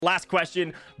Last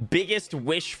question. Biggest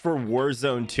wish for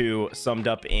Warzone 2 summed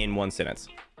up in one sentence.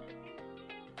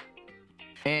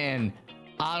 And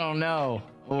I don't know.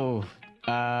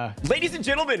 Ladies and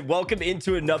gentlemen, welcome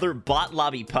into another Bot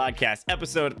Lobby podcast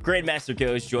episode. Grandmaster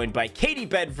Goes joined by Katie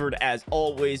Bedford. As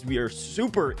always, we are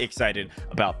super excited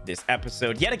about this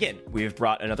episode. Yet again, we have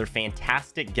brought another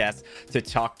fantastic guest to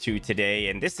talk to today,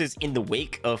 and this is in the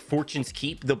wake of Fortune's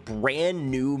Keep, the brand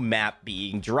new map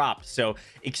being dropped. So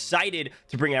excited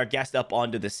to bring our guest up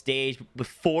onto the stage.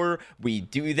 Before we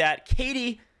do that,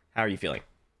 Katie, how are you feeling?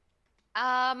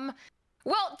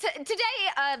 Well, today,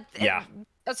 Yeah.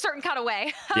 a certain kind of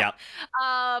way. Yeah.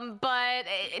 But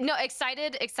no,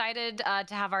 excited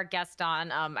to have our guest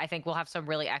on. I think we'll have some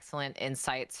really excellent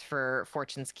insights for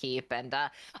Fortune's Keep and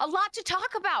a lot to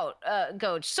talk about,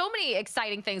 Goj. So many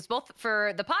exciting things, both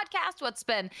for the podcast, what's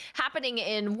been happening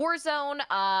in Warzone,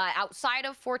 outside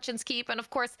of Fortune's Keep, and of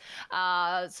course,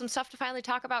 some stuff to finally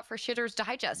talk about for Shitter's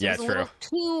Digest. Yeah, it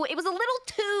was a little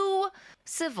too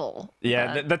civil.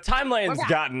 Yeah, the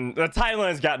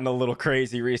timeline's gotten a little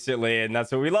crazy recently, and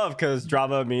that's what we love, because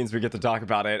drama means we get to talk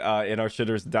about it in our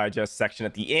Shitter's Digest section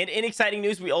at the end. In exciting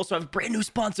news, we also have a brand new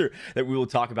sponsor that we will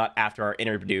talk about after our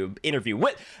interview.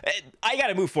 I got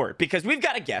to move forward because we've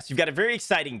got a guest. We've got a very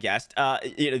exciting guest.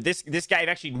 This guy I've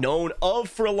actually known of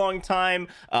for a long time.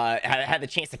 Had the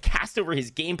chance to cast over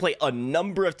his gameplay a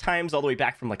number of times, all the way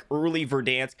back from like early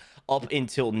Verdansk up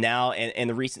until now, and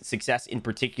the recent success in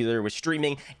particular with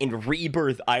streaming in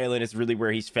Rebirth Island is really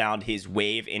where he's found his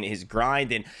wave in his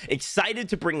grind. And excited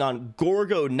to bring on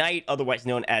Gorgo Knight, otherwise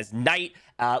known as Knight.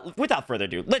 Without further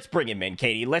ado, let's bring him in,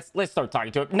 Katie. Let's start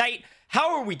talking to him. Knight,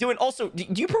 how are we doing? Also, do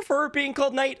you prefer being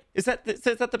called Knight? Is that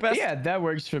the best? Yeah, that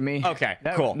works for me. Okay,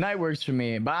 that, cool. Knight works for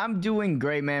me. But I'm doing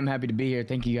great, man. I'm happy to be here.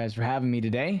 Thank you guys for having me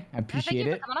today. I appreciate it.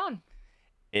 Thank you for coming on.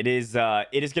 It is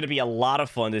going to be a lot of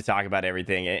fun to talk about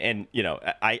everything, and you know,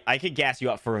 I could gas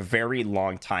you up for a very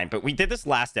long time, but we did this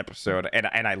last episode and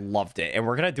I loved it, and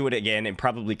we're gonna do it again and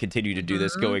probably continue to do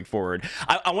this going forward.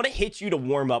 I want to hit you to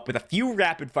warm up with a few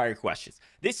rapid fire questions.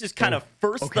 This is kind of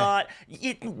first thought.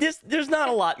 There's not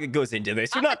a lot that goes into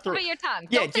this. You're not throwing your tongue.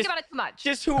 Yeah, Don't think about it too much.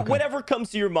 Just whatever comes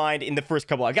to your mind in the first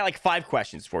couple. I got like 5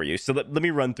 questions for you, so let me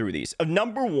run through these.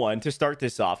 Number 1, to start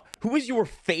this off, who is your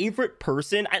favorite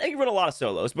person? I know you run a lot of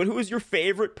solos, but who is your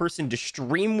favorite person to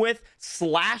stream with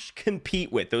 /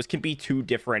 compete with? Those can be two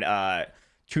different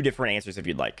answers if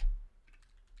you'd like.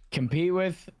 Compete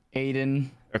with Aiden.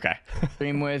 Okay.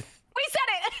 Stream with. We said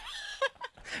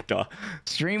it. Duh.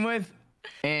 Stream with,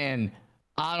 and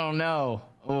I don't know.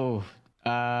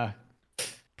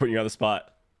 Putting you on the spot.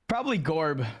 Probably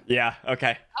Gorb. Yeah.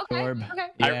 Okay. Gorb. Okay.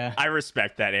 Yeah. I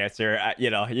respect that answer. You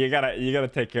gotta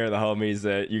take care of the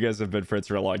homies. You guys have been friends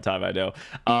for a long time, I know.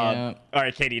 Yeah. All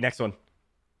right, Katie, next one.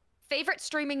 Favorite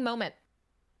streaming moment?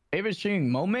 Favorite streaming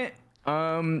moment?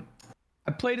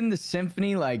 I played in the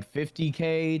Symphony like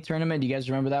 50K tournament. Do you guys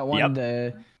remember that one?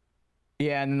 Yep.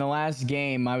 Yeah, and in the last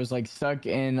game, I was like stuck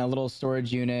in a little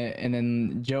storage unit, and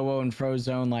then Joe and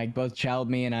Frozone like both challenged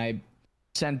me, and I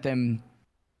sent them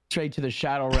straight to the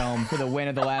Shadow Realm for the win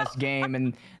of the last game.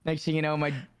 And next thing you know,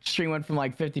 my stream went from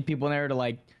like 50 people in there to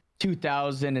like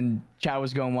 2,000, and chat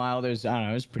was going wild. I don't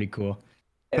know, it was pretty cool.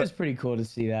 It was pretty cool to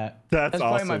see that. That's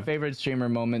probably awesome. my favorite streamer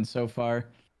moment so far.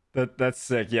 That's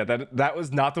sick. Yeah, that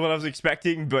was not the one I was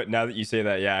expecting, but now that you say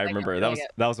that, yeah, I remember. That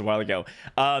was a while ago.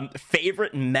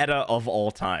 Favorite meta of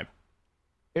all time?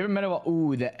 Favorite meta of all,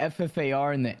 the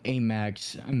FFAR and the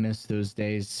AMAX. I miss those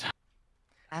days.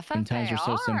 FFAR. Times were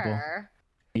so simple.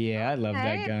 Yeah, I love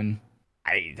that gun.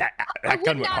 That I gun would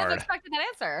went not hard. have expected that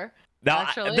answer. Now,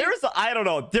 Actually.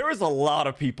 there was a lot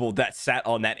of people that sat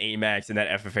on that AMAX and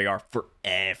that FFAR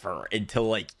forever until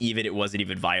like even it wasn't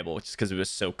even viable, just because it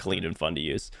was so clean and fun to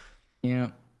use. Yeah.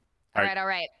 All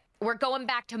right. We're going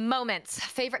back to moments.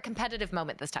 Favorite competitive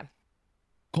moment this time?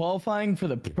 Qualifying for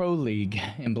the Pro League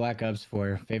in Black Ops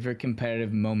 4. Favorite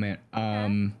competitive moment.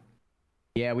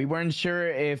 Yeah, we weren't sure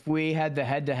if we had the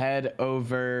head-to-head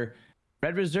over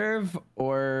Red Reserve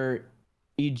or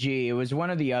EG. It was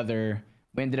one or the other.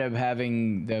 We ended up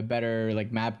having the better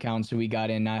like map count, so we got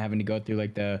in, not having to go through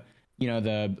like the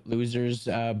losers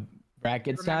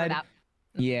bracket side. That.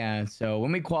 Yeah, so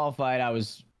when we qualified, I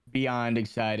was beyond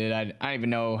excited. I don't even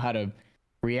know how to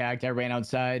react. I ran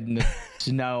outside in the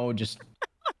snow, just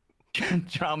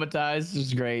traumatized. It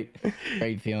was great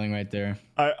feeling right there.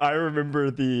 I remember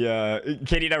the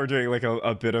Katie and I were doing like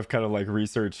a bit of kind of like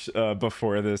research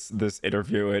before this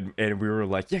interview, and we were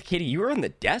like, yeah, Katie, you were on the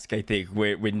desk, I think,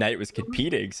 when Knight was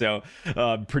competing. So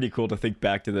pretty cool to think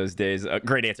back to those days.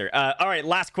 Great answer. All right,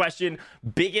 last question.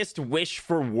 Biggest wish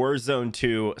for Warzone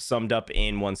 2 summed up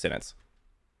in one sentence.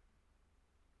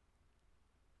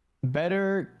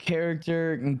 better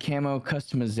character and camo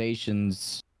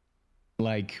customizations.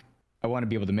 Like, I want to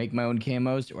be able to make my own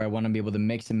camos, or I want to be able to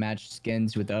mix and match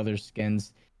skins with other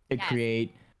skins to Yes.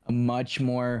 create a much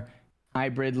more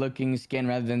hybrid looking skin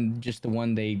rather than just the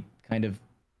one they kind of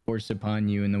force upon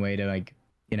you in the way to, like,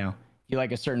 you know, if you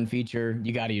like a certain feature,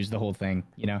 you got to use the whole thing,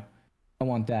 you know? I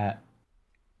want that.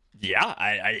 Yeah,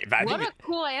 I What think a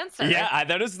cool answer. yeah,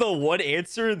 that is the one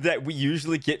answer that we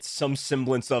usually get some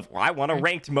semblance of. Well, I want a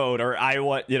ranked mode, or I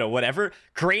want, you know, whatever.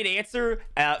 Great answer.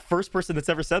 First person that's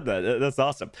ever said that. That's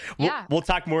awesome. Yeah. We'll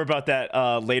talk more about that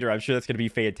later. I'm sure that's going to be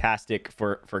fantastic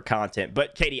for content.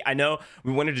 But Katie, I know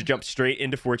we wanted to jump straight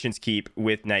into Fortune's Keep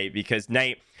with Knight because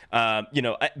Knight, you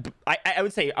know, I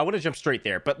would say I want to jump straight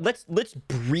there, but let's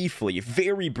briefly,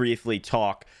 very briefly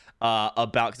talk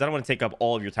about, because I don't want to take up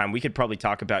all of your time. We could probably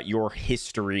talk about your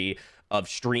history of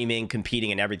streaming,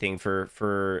 competing, and everything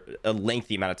for a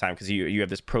lengthy amount of time, because you have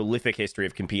this prolific history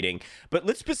of competing. But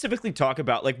let's specifically talk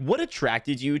about, like, what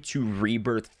attracted you to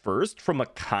Rebirth first from a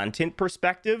content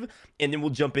perspective, and then we'll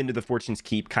jump into the Fortune's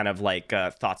Keep kind of like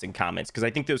thoughts and comments, because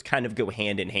I think those kind of go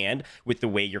hand in hand with the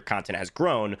way your content has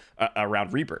grown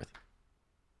around Rebirth.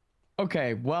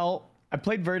 Okay, well, I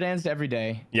played Verdansk every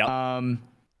day. Yep.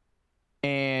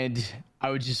 And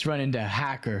I would just run into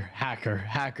hacker,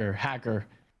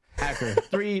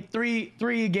 three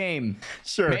a game.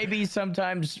 Sure. Maybe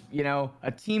sometimes, you know,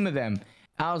 a team of them.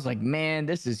 I was like, man,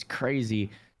 this is crazy.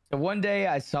 So one day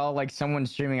I saw like someone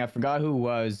streaming. I forgot who it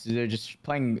was. They're just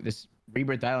playing this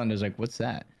Rebirth Island. I was like, what's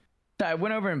that? So I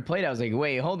went over and played. I was like,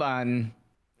 wait, hold on.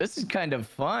 This is kind of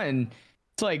fun.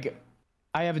 It's like,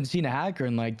 I haven't seen a hacker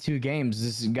in like 2 games.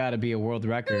 This has got to be a world 2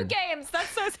 record. games. That's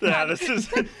so sad. Yeah, this is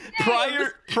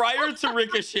prior to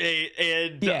Ricochet,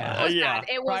 and Yeah. yeah,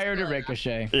 It was Prior to really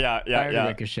Ricochet. yeah. To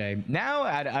Ricochet. Now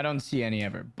I don't see any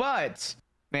ever. But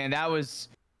man, I was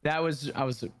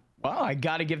wow, I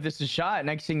got to give this a shot.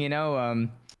 Next thing you know,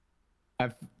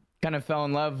 I've kind of fell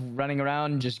in love running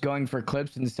around just going for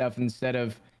clips and stuff instead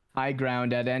of high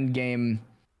ground at end game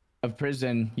of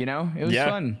prison, you know? It was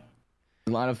fun.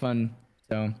 A lot of fun.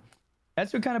 So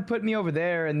that's what kind of put me over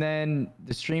there, and then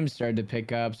the stream started to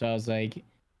pick up, so I was like,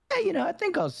 hey, you know, I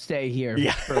think I'll stay here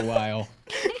for a while.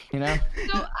 You know?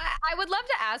 So I would love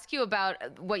to ask you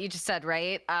about what you just said,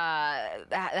 right?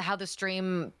 How the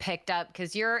stream picked up,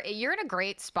 because you're in a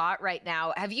great spot right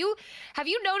now. Have you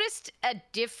noticed a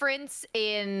difference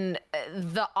in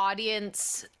the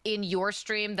audience in your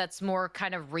stream that's more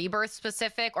kind of Rebirth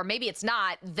specific, or maybe it's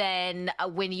not, than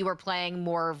when you were playing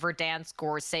more Verdansk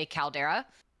or say Caldera?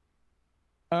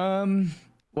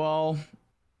 Well,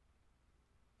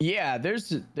 yeah, there's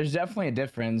definitely a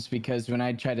difference, because when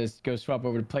I try to go swap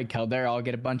over to play Caldera, I'll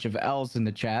get a bunch of L's in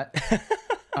the chat.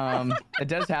 It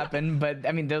does happen, but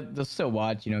I mean, they'll still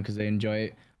watch, you know, because they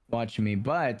enjoy watching me.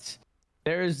 But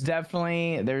there's a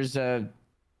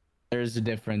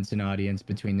difference in audience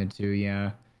between the two.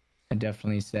 Yeah, I'd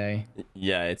definitely say.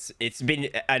 Yeah, it's been,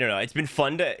 I don't know, it's been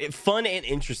fun and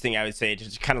interesting, I would say, to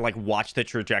just kind of like watch the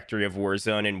trajectory of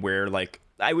Warzone, and where, like,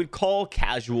 I would call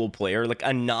casual player like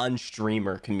a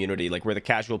non-streamer community, like where the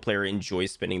casual player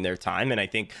enjoys spending their time. And I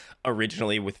think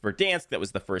originally with Verdansk, that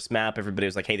was the first map. Everybody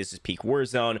was like, hey, this is peak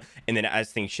Warzone. And then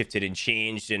as things shifted and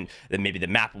changed, and then maybe the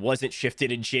map wasn't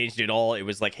shifted and changed at all, it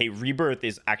was like, hey, Rebirth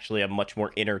is actually a much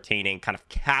more entertaining kind of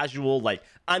casual, like,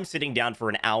 I'm sitting down for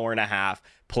an hour and a half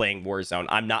playing Warzone.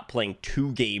 I'm not playing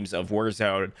 2 games of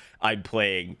Warzone. I'm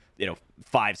playing, you know,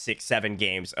 5, 6, 7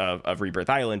 games of Rebirth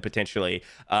Island potentially,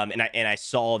 and I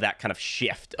saw that kind of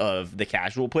shift of the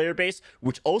casual player base,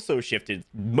 which also shifted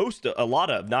most of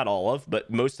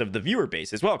the viewer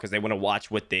base as well, because they want to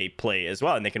watch what they play as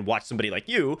well, and they can watch somebody like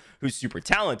you who's super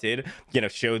talented, you know,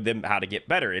 show them how to get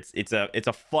better. It's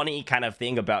a funny kind of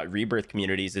thing about Rebirth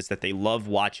communities, is that they love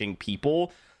watching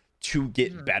people to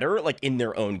get better, like in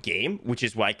their own game, which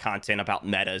is why content about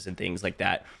metas and things like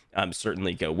that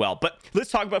certainly go well. But let's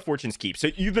talk about Fortune's Keep. So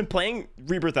you've been playing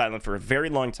Rebirth Island for a very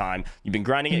long time. You've been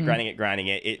grinding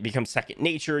it. It becomes second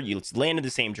nature. You land in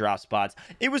the same drop spots.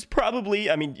 It was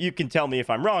probably, I mean, you can tell me if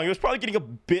I'm wrong, it was probably getting a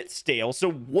bit stale. So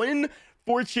when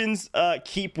Fortune's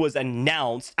Keep was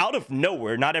announced out of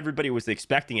nowhere, not everybody was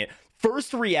expecting it.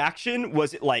 First reaction,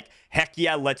 was it like, heck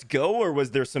yeah, let's go? Or was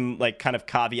there some like kind of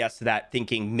caveats to that,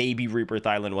 thinking maybe Rebirth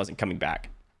Island wasn't coming back?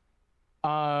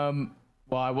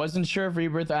 Well, I wasn't sure if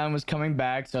Rebirth Island was coming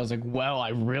back, so I was like, well, I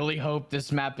really hope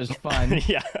this map is fun.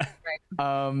 Yeah.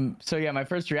 So yeah, my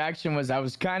first reaction was I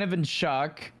was kind of in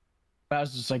shock, but I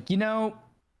was just like, you know,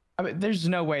 I mean, there's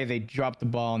no way they dropped the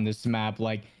ball on this map.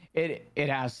 Like, it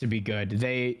has to be good.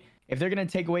 If they're going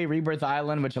to take away Rebirth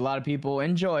Island, which a lot of people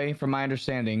enjoy, from my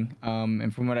understanding,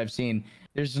 and from what I've seen,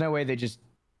 there's no way they just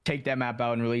take that map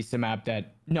out and release the map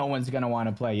that no one's gonna want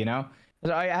to play.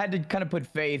 So I had to kind of put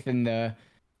faith in the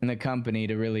company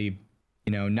to really,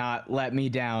 not let me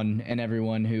down and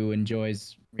everyone who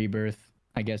enjoys Rebirth,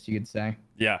 I guess you could say.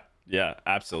 Yeah,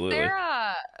 absolutely.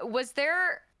 Was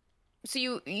there so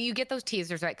you get those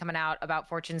teasers right coming out about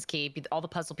Fortune's Keep, all the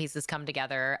puzzle pieces come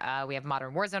together. We have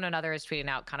Modern Warzone and others tweeting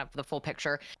out kind of the full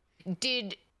picture.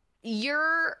 Did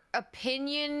your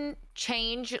opinion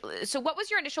change? So what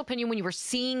was your initial opinion when you were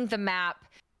seeing the map,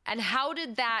 and how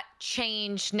did that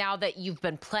change now that you've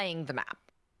been playing the map?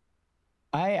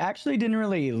 I actually didn't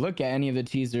really look at any of the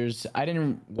teasers. I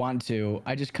didn't want to.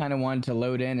 I just kind of wanted to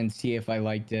load in and see if I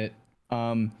liked it.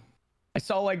 I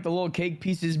saw like the little cake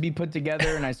pieces be put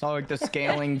together, and I saw like the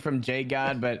scaling from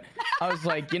J-God, but I was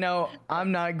like,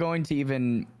 I'm not going to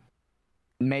even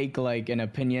make like an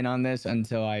opinion on this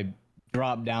until I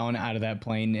drop down out of that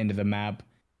plane into the map.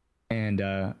 And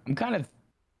I'm kind of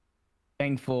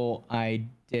thankful I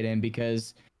didn't,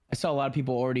 because I saw a lot of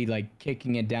people already like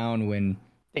kicking it down when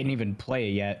they didn't even play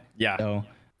it yet. Yeah. So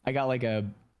I got like it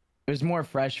was more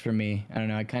fresh for me. I don't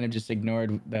know. I kind of just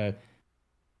ignored the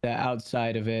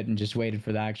outside of it and just waited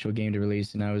for the actual game to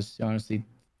release. And I was honestly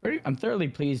I'm thoroughly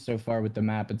pleased so far with the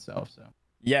map itself. So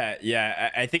yeah,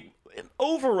 I think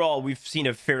overall we've seen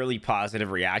a fairly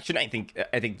positive reaction. I think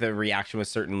the reaction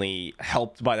was certainly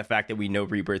helped by the fact that we know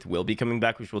Rebirth will be coming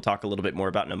back, which we'll talk a little bit more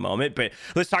about in a moment. But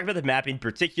let's talk about the map in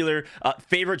particular.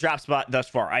 Favorite drop spot thus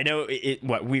far? I know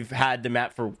we've had the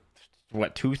map for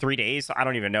 2-3 days. I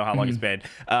don't even know how long it's been,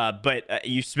 but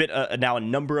you spent now a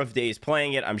number of days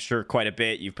playing it. I'm sure quite a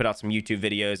bit. You've put out some YouTube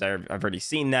videos. I've already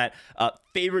seen that.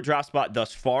 Favorite drop spot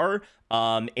thus far,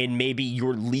 and maybe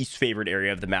your least favorite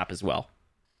area of the map as well.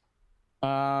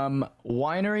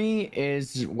 Winery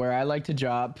is where I like to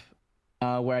drop.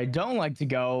 Where I don't like to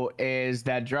go is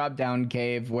that drop down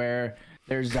cave where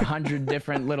there's 100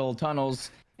 different little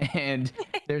tunnels, and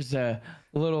there's a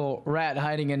little rat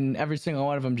hiding in every single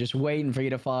one of them, just waiting for you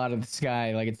to fall out of the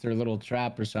sky like it's their little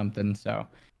trap or something. So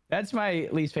that's my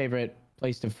least favorite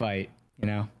place to fight.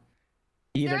 You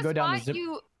either go down the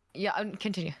zip.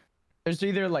 Continue. There's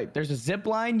either like there's a zip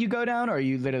line you go down, or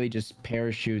you literally just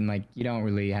parachute, and like you don't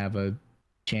really have a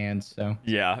chance. So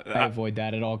yeah, I avoid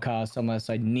that at all costs unless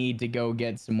I need to go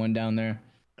get someone down there.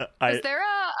 Is there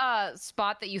a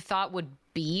spot that you thought would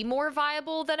be more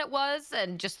viable than it was,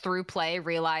 and just through play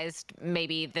realized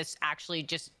maybe this actually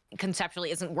just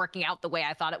conceptually isn't working out the way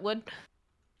I thought it would?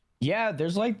 Yeah,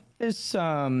 there's like this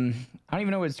I don't even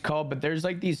know what it's called, but there's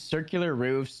like these circular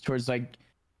roofs towards like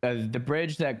the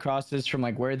bridge that crosses from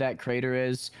like where that crater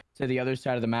is to the other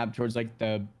side of the map towards like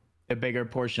the bigger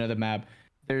portion of the map.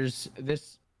 There's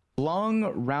this long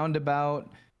roundabout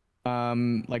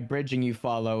like bridging you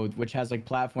follow, which has like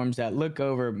platforms that look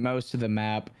over most of the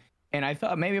map. And I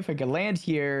thought maybe if I could land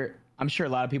here, I'm sure a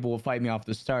lot of people will fight me off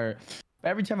the start. But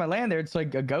every time I land there, it's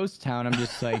like a ghost town. I'm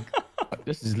just like,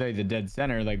 this is literally the dead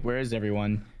center. Like, where is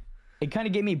everyone? It kind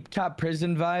of gave me Top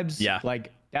Prison vibes. Yeah.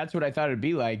 Like, that's what I thought it'd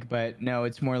be like. But no,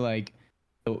 it's more like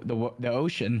the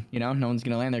ocean, no one's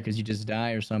going to land there because you just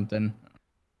die or something.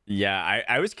 Yeah,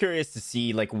 I was curious to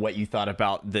see like what you thought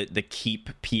about the keep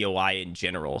POI in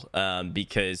general,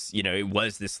 because it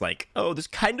was this like, oh, this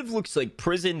kind of looks like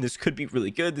prison. This could be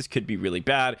really good. This could be really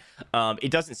bad.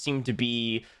 It doesn't seem to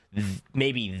be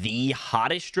maybe the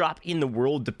hottest drop in the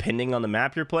world, depending on the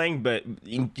map you're playing. But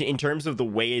in terms of the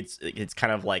way it's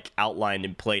kind of like outlined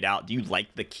and played out, do you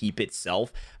like the keep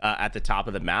itself at the top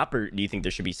of the map, or do you think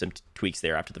there should be some tweaks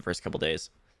there after the first couple days?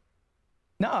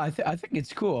 No, I think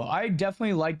it's cool. I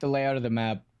definitely like the layout of the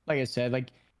map. Like I said,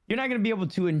 like you're not gonna be able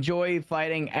to enjoy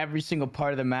fighting every single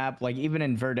part of the map. Like even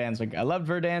in Verdansk, like I love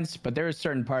Verdansk, but there are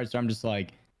certain parts where I'm just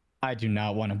like, I do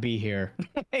not want to be here.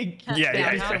 Like,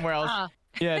 yeah, somewhere else.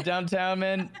 Yeah, downtown,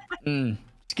 man.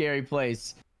 Scary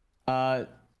place. So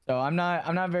I'm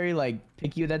not very like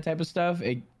picky with that type of stuff.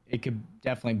 It could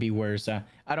definitely be worse.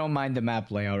 I don't mind the map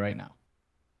layout right now.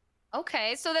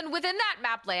 Okay, so then within that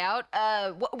map layout,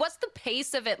 what's the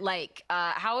pace of it like?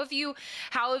 How have you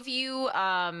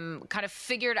kind of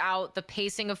figured out the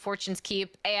pacing of Fortune's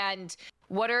Keep, and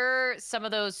what are some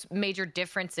of those major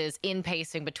differences in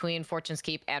pacing between Fortune's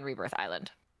Keep and Rebirth Island?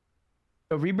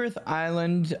 So Rebirth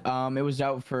Island, it was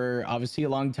out for obviously a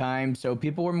long time, so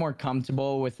people were more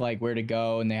comfortable with like where to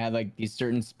go, and they had like these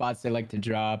certain spots they like to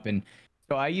drop, and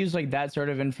so I use like that sort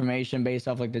of information based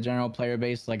off like the general player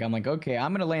base. Like I'm like, okay,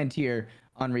 I'm gonna land here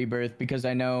on Rebirth because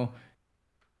I know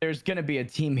there's gonna be a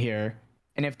team here,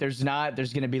 and if there's not,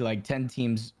 there's gonna be like 10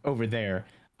 teams over there.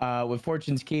 With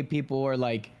Fortune's Keep, people are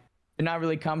like, they're not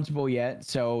really comfortable yet,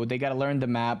 so they gotta learn the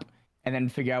map and then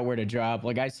figure out where to drop.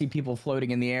 Like I see people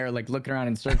floating in the air, like looking around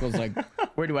in circles, like,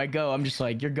 where do I go? I'm just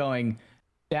like, you're going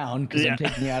down because I'm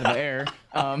taking you out of the air.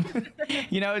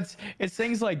 It's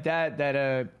things like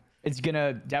that it's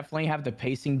gonna definitely have the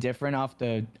pacing different off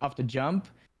the jump,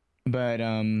 but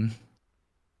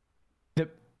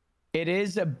it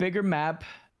is a bigger map,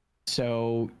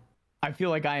 so I feel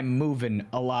like I am moving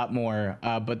a lot more.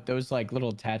 But those like little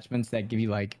attachments that give you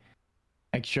like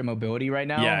extra mobility right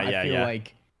now, I feel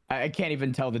like I can't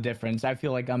even tell the difference. I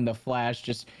feel like I'm the Flash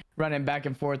just running back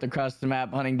and forth across the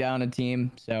map, hunting down a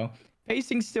team. So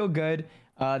pacing's still good.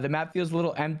 The map feels a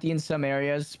little empty in some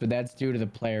areas, but that's due to the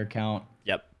player count.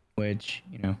 Yep. Which,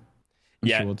 I'm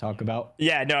sure we'll talk about.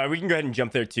 Yeah, no, we can go ahead and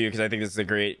jump there too, because I think this is a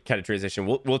great kind of transition.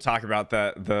 We'll talk about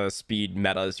the speed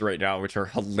metas right now, which are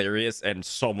hilarious and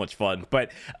so much fun.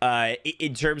 But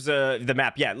in terms of the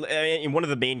map, one of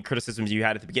the main criticisms you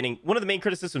had at the beginning, one of the main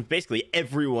criticisms basically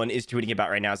everyone is tweeting about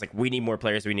right now is like, we need more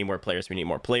players, we need more players, we need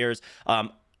more players.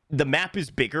 The map is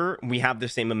bigger, we have the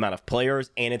same amount of players,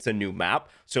 and it's a new map.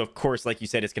 So, of course, like you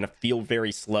said, it's going to feel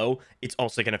very slow. It's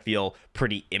also going to feel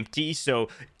pretty empty. So,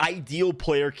 ideal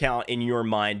player count in your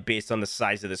mind based on the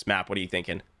size of this map, what are you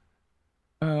thinking?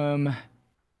 I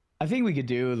think we could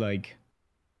do like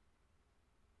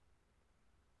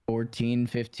 14,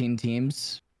 15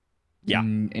 teams. Yeah.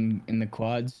 In the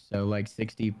quads. So, like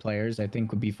 60 players, I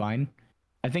think would be fine.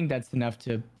 I think that's enough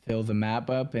to fill the map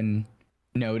up and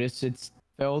notice it's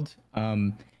filled.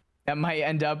 That might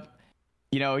end up,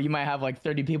 you might have like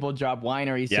 30 people drop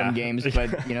winery some games,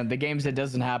 but the games that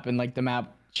doesn't happen, like the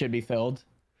map should be filled.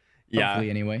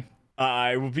 Hopefully, anyway.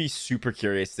 I will be super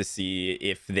curious to see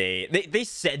if they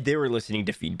said they were listening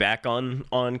to feedback on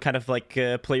kind of like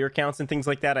player counts and things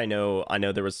like that. I know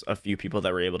there was a few people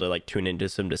that were able to like tune into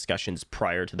some discussions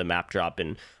prior to the map drop,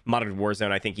 and Modern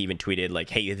Warzone I think even tweeted like,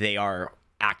 hey, they are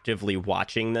actively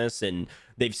watching this, and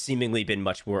they've seemingly been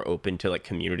much more open to like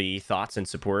community thoughts and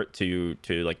support to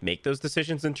like make those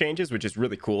decisions and changes, which is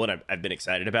really cool, and I've been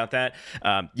excited about that.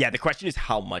 The question is,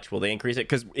 how much will they increase it,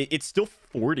 because it's still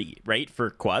 40 right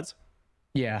for quads?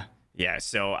 Yeah,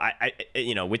 so I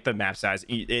with the map size,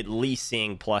 at least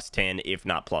seeing plus 10 if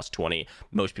not plus 20.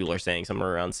 Most people are saying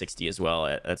somewhere around 60 as well.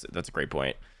 That's a great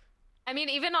point. I mean,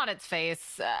 even on its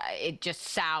face, it just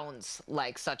sounds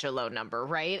like such a low number,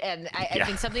 right? And I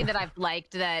think something that I've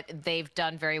liked that they've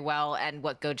done very well, and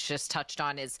what Goach just touched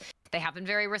on, is they have been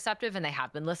very receptive and they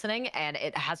have been listening, and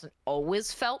it hasn't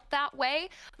always felt that way.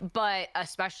 But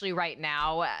especially right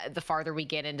now, the farther we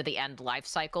get into the end life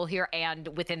cycle here, and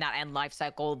within that end life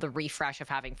cycle, the refresh of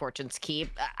having Fortune's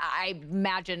Keep, I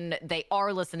imagine they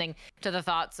are listening to the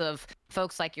thoughts of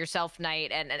folks like yourself,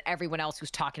 Knight, and everyone else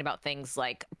who's talking about things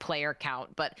like player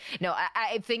count. But no,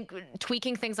 I think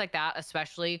tweaking things like that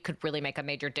especially could really make a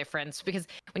major difference, because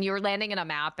when you're landing in a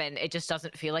map and it just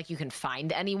doesn't feel like you can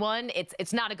find anyone,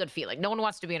 it's not a good feeling. No one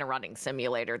wants to be in a running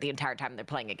simulator the entire time they're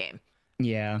playing a game.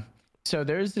 Yeah. So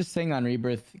there's this thing on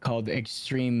Rebirth called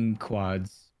Extreme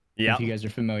Quads. Yeah. If you guys are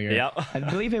familiar. Yeah. I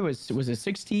believe it was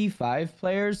 65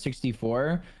 players,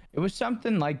 64. It was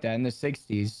something like that in the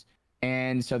 60s.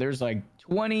 And so there's like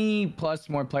 20 plus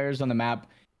more players on the map.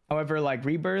 However, like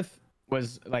Rebirth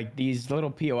was like these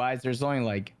little POIs. There's only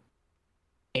like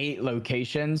 8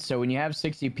 locations. So when you have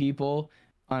 60 people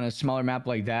on a smaller map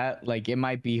like that, like it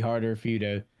might be harder for you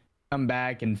to come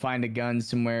back and find a gun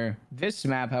somewhere. This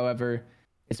map, however,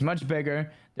 it's much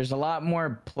bigger. There's a lot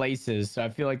more places. So I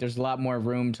feel like there's a lot more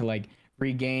room to like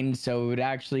regain. So it would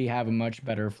actually have a much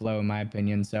better flow, in my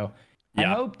opinion. So I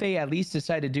hope they at least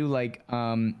decide to do like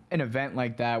an event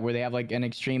like that where they have like an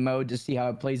extreme mode to see how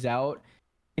it plays out,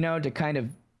 to kind of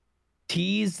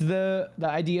tease the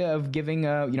idea of giving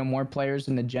more players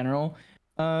in the general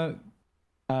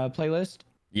playlist.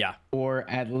 Yeah. Or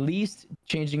at least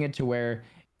changing it to where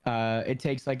it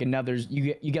takes like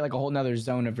you get like a whole nother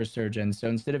zone of resurgence. So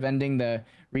instead of ending the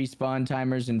respawn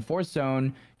timers in 4th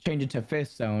zone, change it to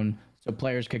 5th zone so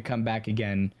players could come back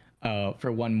again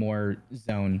for one more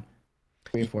zone.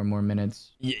 3 or 4 more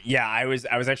minutes. Yeah, I was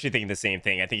actually thinking the same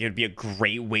thing. I think it would be a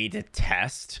great way to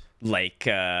test like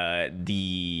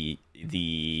the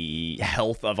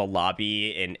health of a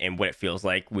lobby and what it feels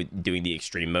like with doing the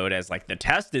extreme mode as like the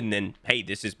test, and then hey,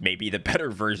 this is maybe the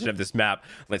better version of this map.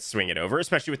 Let's swing it over,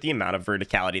 especially with the amount of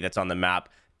verticality that's on the map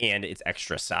and its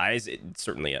extra size. It's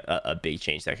certainly a big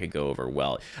change that could go over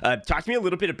well. Talk to me a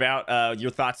little bit about your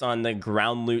thoughts on the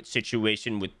ground loot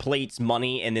situation with plates,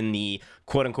 money, and then the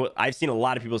quote-unquote, I've seen a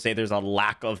lot of people say there's a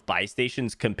lack of buy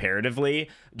stations comparatively.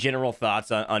 General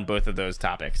thoughts on both of those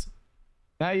topics.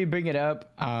 Now you bring it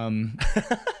up.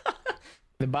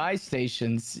 The buy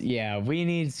stations, yeah, we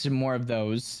need some more of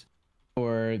those.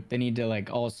 Or they need to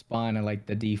like all spawn at like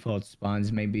the default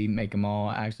spawns, maybe make them all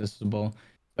accessible.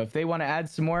 So if they want to add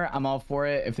some more, I'm all for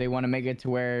it. If they want to make it to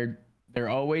where they're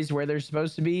always where they're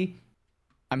supposed to be,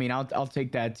 I mean, I'll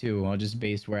take that too. I'll just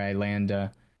base where I land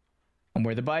on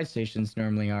where the buy stations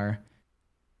normally are.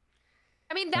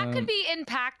 I mean, that could be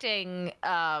impacting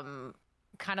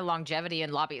kind of longevity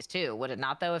in lobbies too, would it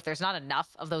not? Though, if there's not enough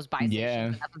of those buy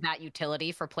stations, enough of that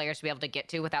utility for players to be able to get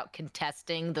to without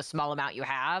contesting the small amount you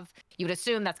have, you would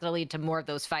assume that's going to lead to more of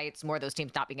those fights, more of those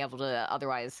teams not being able to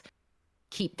otherwise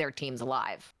keep their teams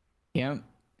alive. Yeah,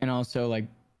 and also like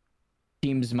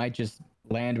teams might just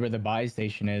land where the buy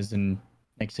station is, and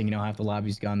next thing you know, half the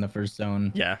lobby's gone the first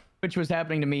zone. Yeah, which was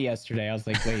happening to me yesterday. I was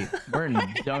like, wait, we're in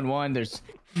zone 1. There's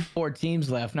 4 teams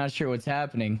left. Not sure what's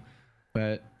happening,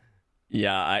 but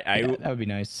yeah, that would be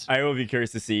nice. I will be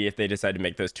curious to see if they decide to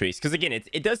make those tweaks, because again,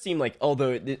 it does seem like,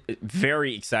 although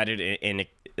very excited in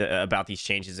about these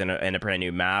changes in a brand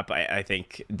new map, I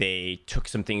think they took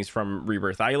some things from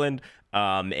Rebirth Island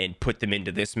and put them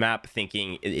into this map,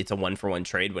 thinking it's a 1-for-1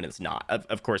 trade when it's not.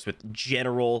 Of course, with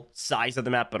general size of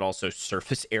the map, but also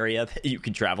surface area that you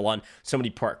can travel on. So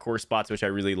many parkour spots, which I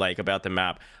really like about the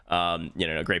map.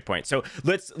 Great point. So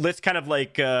let's kind of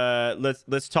like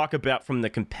let's talk about from the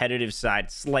competitive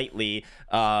side slightly.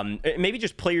 Maybe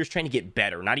just players trying to get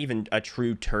better, not even a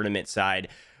true tournament side.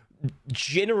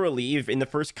 Generally, in the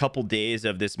first couple days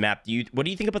of this map, what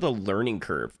do you think about the learning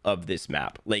curve of this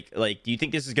map? Like do you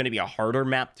think this is going to be a harder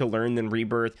map to learn than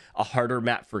Rebirth, a harder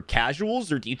map for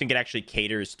casuals, or do you think it actually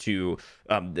caters to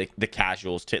the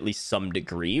casuals to at least some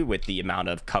degree with the amount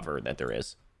of cover that there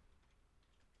is?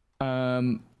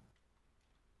 I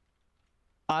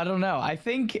don't know. I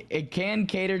think it can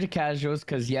cater to casuals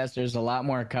because yes, there's a lot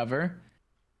more cover.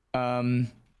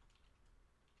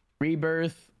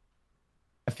 Rebirth,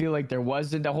 I feel like there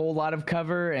wasn't a whole lot of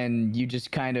cover, and you just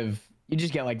get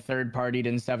like third-partied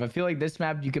and stuff. I feel like this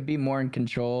map you could be more in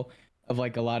control of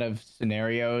like a lot of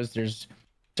scenarios. There's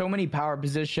so many power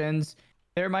positions.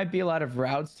 There might be a lot of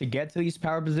routes to get to these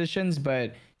power positions,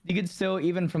 but you could still,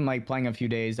 even from like playing a few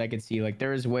days, I could see like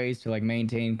there is ways to like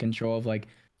maintain control of like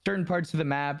certain parts of the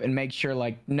map and make sure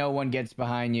like no one gets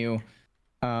behind you.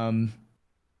 So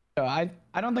I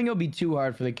don't think it'll be too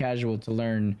hard for the casual to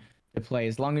learn to play,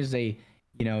 as long as they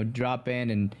drop in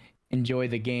and enjoy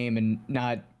the game and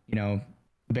not,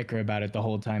 bicker about it the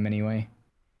whole time anyway.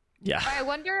 Yeah. I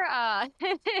wonder,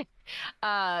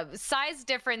 size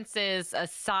differences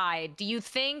aside, do you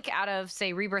think out of,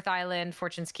 say, Rebirth Island,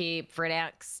 Fortune's Keep,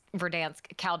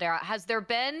 Verdansk, Caldera, has there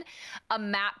been a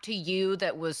map to you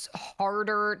that was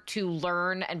harder to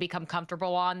learn and become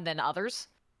comfortable on than others?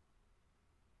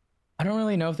 I don't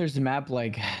really know if there's a map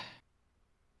like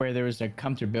where there was a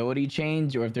comfortability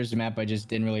change, or if there's a map I just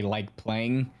didn't really like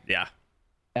playing. Yeah.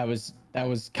 That was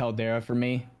Caldera for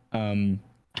me. I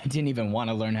didn't even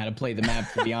want to learn how to play the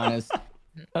map, to be honest.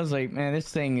 I was like, man, this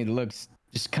thing, it looks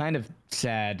just kind of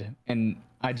sad, and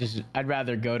I'd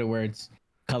rather go to where it's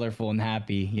colorful and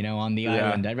happy, on the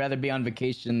island. I'd rather be on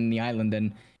vacation in the island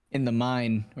than in the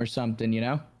mine or something,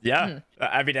 Yeah.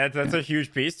 I mean, that's a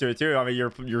huge piece to it too. I mean,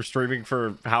 you're streaming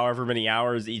for however many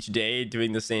hours each day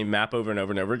doing the same map over and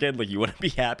over and over again. Like, you want to be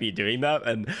happy doing that.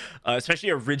 And especially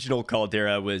original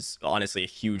Caldera was honestly a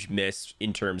huge miss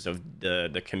in terms of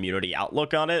the community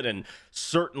outlook on it, and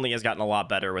certainly has gotten a lot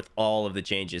better with all of the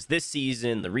changes this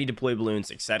season, the redeploy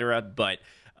balloons, etc. But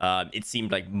it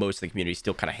seemed like most of the community is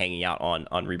still kind of hanging out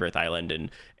on Rebirth Island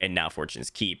and now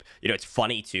Fortune's Keep. It's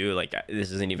funny too, like,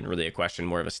 this isn't even really a question,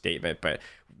 more of a statement, but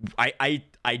I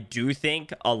do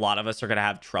think a lot of us are going to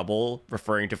have trouble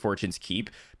referring to Fortune's Keep,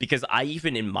 because I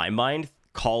even in my mind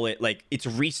call it like it's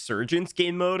Resurgence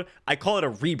game mode. I call it a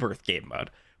Rebirth game mode,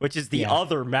 which is the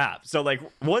other map. So like,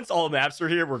 once all maps are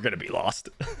here, we're going to be lost.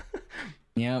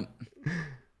 Yep.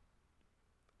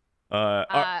 Go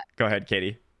ahead,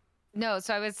 Katie. No,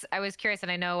 so I was curious, and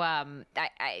I know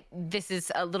I this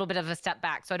is a little bit of a step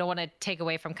back, so I don't want to take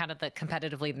away from kind of the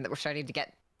competitive lead that we're starting to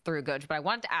get through, Goj, but I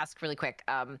wanted to ask really quick.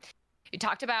 You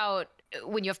talked about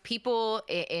when you have people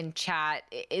in chat,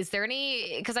 is there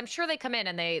any, because I'm sure they come in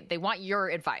and they want your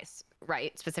advice,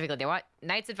 right? Specifically, they want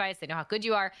Knight's advice. They know how good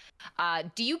you are.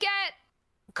 Do you get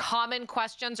common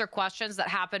questions or questions that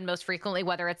happen most frequently,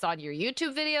 whether it's on your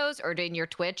YouTube videos or in your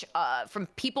Twitch, from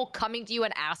people coming to you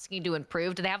and asking to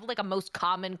improve? Do they have like a most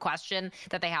common question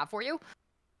that they have for you?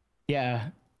 Yeah.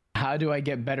 How do I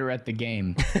get better at the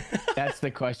game? That's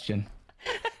the question.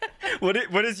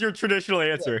 What is your traditional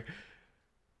answer?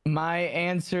 My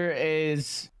answer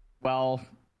is, well,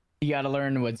 you got to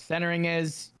learn what centering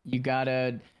is. You got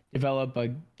to develop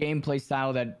a gameplay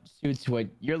style that suits what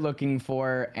you're looking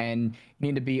for, and you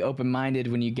need to be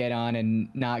open-minded when you get on and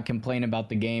not complain about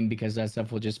the game, because that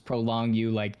stuff will just prolong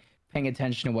you like paying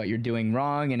attention to what you're doing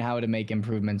wrong and how to make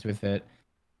improvements with it.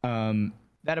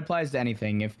 That applies to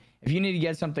anything. If you need to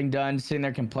get something done, sitting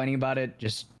there complaining about it,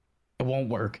 just it won't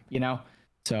work, you know.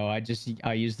 So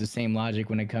I use the same logic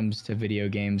when it comes to video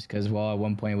games, because while at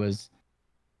one point was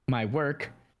my work,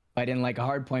 if I didn't like a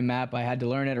hardpoint map, I had to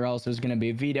learn it, or else it was going to be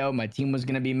a veto. My team was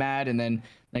going to be mad, and then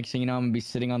next thing you know, I'm going to be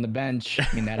sitting on the bench.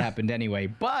 I mean, that happened anyway,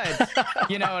 but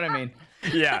you know what I mean.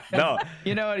 Yeah, no.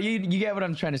 You know, you get what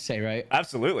I'm trying to say, right?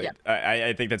 Absolutely. Yeah.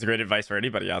 I think that's great advice for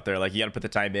anybody out there. Like, you got to put the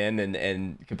time in,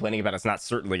 and complaining about it's not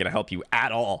certainly going to help you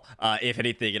at all. If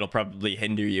anything, it'll probably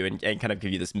hinder you and kind of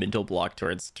give you this mental block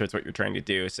towards what you're trying to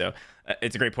do. So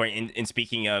it's a great point. In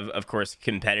speaking of course,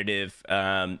 competitive,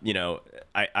 you know,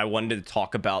 I wanted to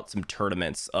talk about some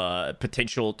tournaments,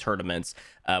 potential tournaments.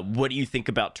 What do you think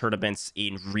about tournaments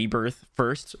in Rebirth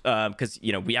first? Because,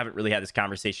 you know, we haven't really had this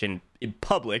conversation in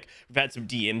public. We've had some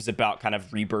DMs about kind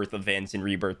of Rebirth events and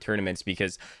Rebirth tournaments,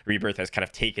 because Rebirth has kind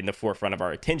of taken the forefront of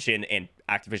our attention, and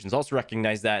Activision's also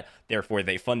recognized that. Therefore,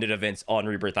 they funded events on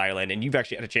Rebirth Island, and you've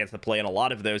actually had a chance to play in a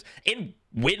lot of those and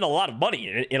win a lot of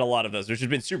money in a lot of those, which has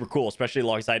been super cool, especially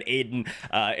alongside Aiden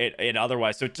and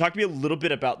otherwise. So talk to me a little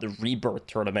bit about the Rebirth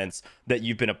tournaments that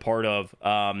you've been a part of,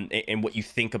 and what you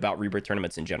think about Rebirth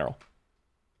tournaments in general.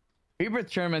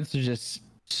 Rebirth tournaments are just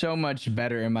so much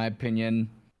better, in my opinion.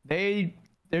 They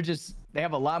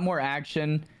have a lot more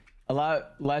action, a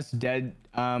lot less dead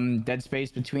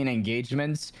space between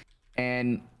engagements,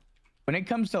 and when it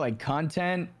comes to like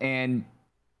content and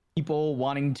people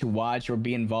wanting to watch or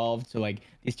be involved, so like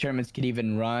these tournaments could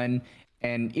even run,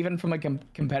 and even from like a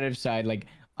competitive side, like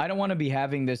I don't want to be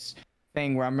having this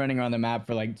thing where I'm running around the map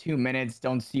for like 2 minutes,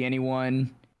 don't see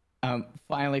anyone,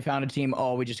 finally found a team,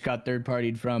 oh, we just got third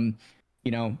partied from,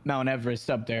 you know, Mount Everest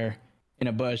up there in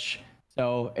a bush.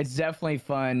 So it's definitely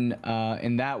fun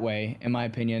in that way, in my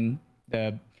opinion.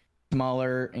 The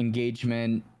smaller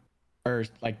engagement or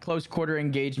like close quarter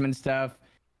engagement stuff,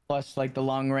 plus like the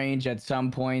long range at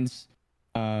some points,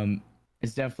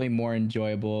 is definitely more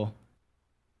enjoyable,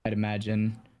 I'd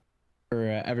imagine,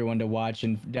 for everyone to watch,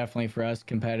 and definitely for us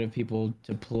competitive people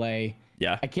to play.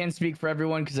 Yeah. I can't speak for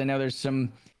everyone, because I know there's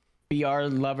some BR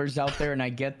lovers out there, and I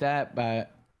get that,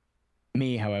 but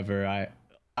me, however,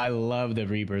 I love the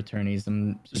Rebirth tourneys.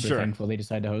 I'm super thankful they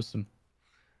decided to host them.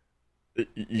 Did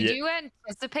you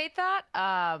anticipate that?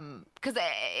 Because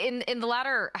in the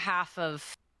latter half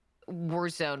of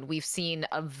Warzone, we've seen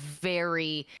a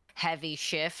very heavy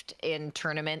shift in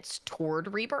tournaments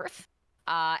toward Rebirth.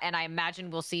 And I imagine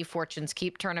we'll see Fortune's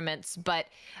Keep tournaments. But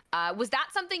was that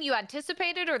something you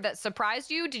anticipated or that surprised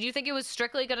you? Did you think it was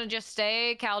strictly going to just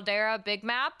stay Caldera big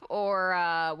map? Or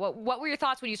what were your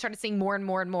thoughts when you started seeing more and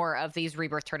more and more of these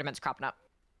Rebirth tournaments cropping up?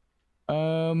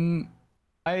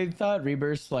 I thought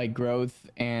Rebirth's like growth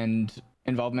and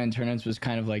involvement in tournaments was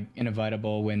kind of like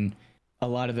inevitable when a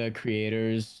lot of the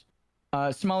creators,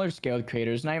 smaller scaled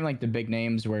creators, not even like the big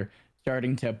names, were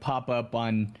starting to pop up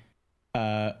on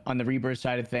the Rebirth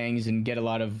side of things and get a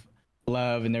lot of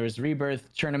love. And there was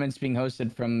Rebirth tournaments being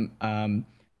hosted from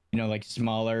you know, like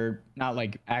smaller, not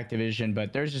like Activision,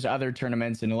 but there's just other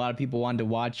tournaments, and a lot of people wanted to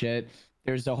watch it.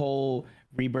 There's a whole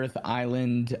Rebirth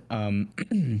Island,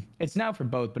 it's now for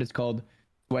both, but it's called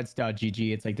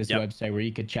sweats.gg. It's like this website where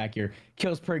you could check your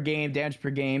kills per game, damage per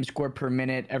game, score per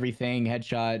minute, everything,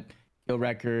 headshot, kill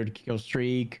record, kill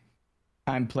streak,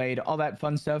 time played, all that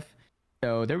fun stuff.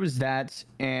 So there was that,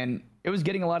 and it was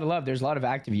getting a lot of love. There's a lot of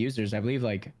active users. I believe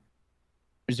like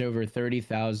there's over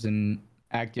 30,000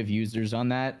 active users on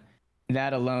that.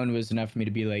 That alone was enough for me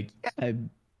to be like, yeah,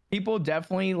 people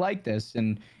definitely like this.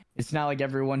 And it's not like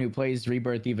everyone who plays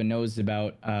Rebirth even knows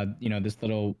about you know, this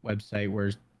little website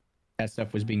where that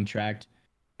stuff was being tracked.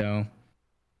 So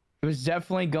it was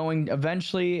definitely going,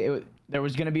 eventually there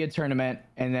was going to be a tournament,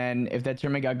 and then if that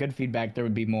tournament got good feedback, there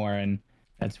would be more, and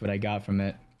that's what I got from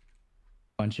it.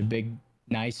 Bunch of big,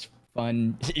 nice,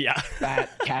 fun, fat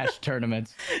cash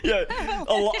tournaments. Yeah,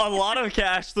 a lot of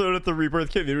cash thrown at the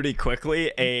Rebirth community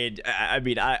quickly. And I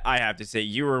mean, I have to say,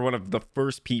 you were one of the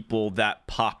first people that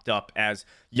popped up as,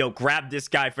 yo, grab this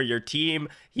guy for your team.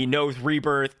 He knows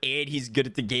Rebirth and he's good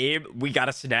at the game. We got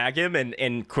to snag him.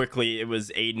 And quickly, it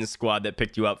was Aiden's squad that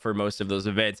picked you up for most of those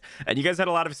events. And you guys had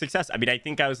a lot of success. I mean, I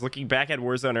think I was looking back at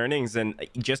Warzone earnings, and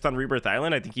just on Rebirth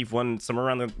Island, I think you've won somewhere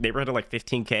around the neighborhood of like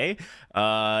 15K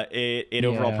in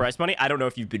overall prize money. I don't know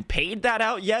if you've been paid that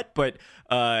out yet, but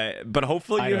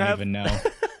hopefully you have. I don't even know.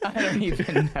 I don't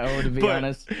even know, to be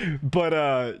honest.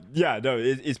 But yeah, no,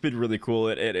 it's been really cool.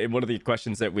 And one of the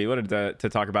questions that we wanted to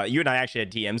talk about, you and I actually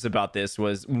had DMs about this,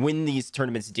 was when these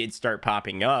tournaments did start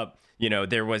popping up, you know,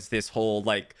 there was this whole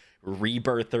like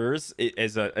rebirthers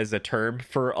as a term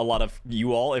for a lot of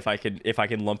you all, if I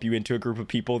can lump you into a group of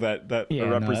people that are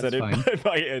represented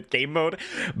by game mode.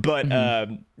 But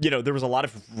there was a lot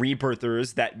of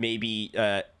rebirthers that maybe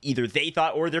either they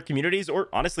thought, or their communities, or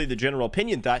honestly the general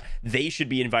opinion thought they should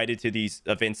be invited to these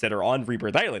events that are on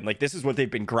Rebirth Island. Like, this is what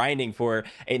they've been grinding for,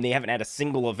 and they haven't had a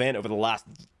single event over the last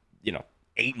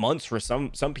 8 months for some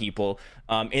people,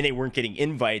 and they weren't getting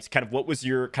invites. Kind of, what was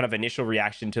your kind of initial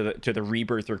reaction to the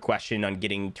rebirther question on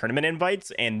getting tournament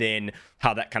invites, and then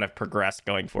how that kind of progressed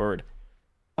going forward?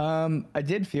 I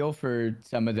did feel for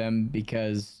some of them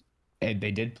because they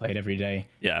did play it every day.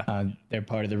 Yeah. They're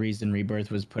part of the reason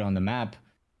Rebirth was put on the map.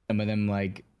 Some of them,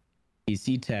 like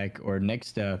PC Tech or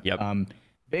Nixta,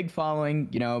 big following,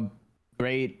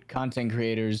 great content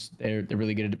creators. They're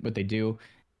really good at what they do.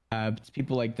 It's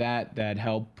people like that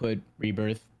help put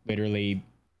Rebirth literally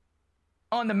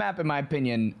on the map, in my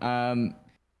opinion.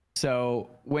 So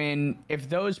if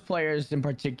those players in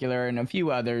particular and a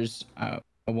few others, I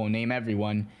won't name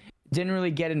everyone, didn't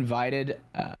really get invited,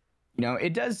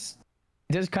 it does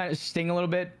kind of sting a little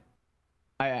bit.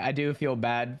 I do feel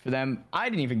bad for them. I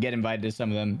didn't even get invited to some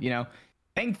of them.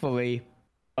 Thankfully,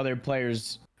 other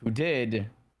players who did,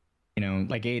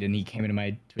 like Aiden, he came into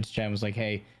my Twitch chat and was like,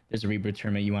 "Hey, there's a Rebirth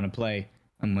tournament, you want to play?"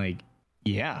 I'm like,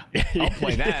 "Yeah, I'll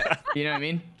play that." You know what I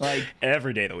mean? Like,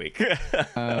 every day of the week.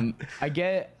 I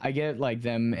get like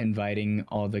them inviting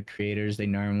all the creators they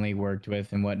normally worked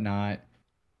with and whatnot,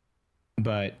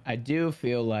 but I do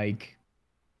feel like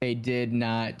they did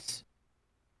not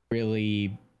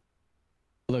really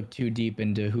look too deep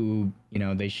into who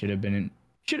they should have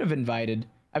invited.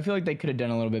 I feel like they could have done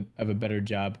a little bit of a better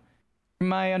job. From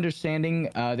my understanding,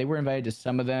 they were invited to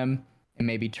some of them and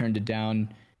maybe turned it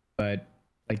down, but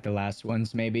like the last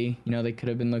ones, maybe they could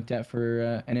have been looked at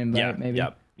for an invite. Maybe.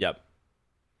 Yep.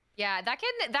 Yeah, that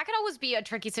can always be a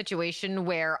tricky situation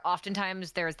where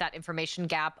oftentimes there's that information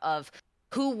gap of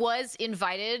who was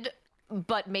invited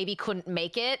but maybe couldn't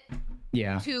make it.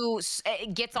 Yeah.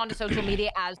 Gets onto social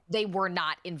media as they were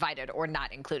not invited or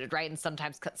not included, right? And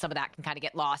sometimes some of that can kind of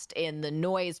get lost in the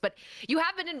noise. But you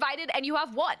have been invited and you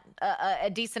have won a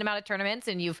decent amount of tournaments,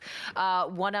 and you've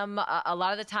won them a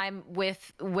lot of the time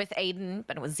with Aiden,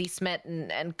 but with Z Smith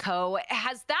and co.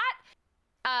 Has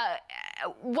that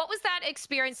what was that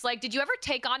experience like? Did you ever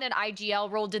take on an IGL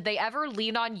role? Did they ever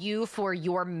lean on you for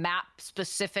your map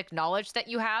specific knowledge that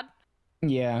you had?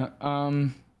 Yeah.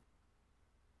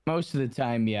 Most of the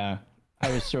time, yeah.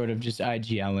 I was sort of just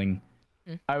IGLing.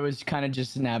 I was kind of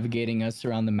just navigating us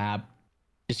around the map,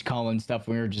 just calling stuff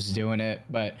when we were just doing it.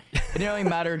 But it didn't really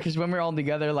matter because when we were all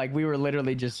together, like, we were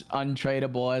literally just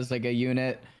untradeable as like a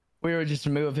unit. We were just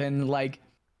moving. Like,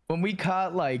 when we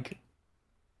caught like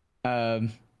our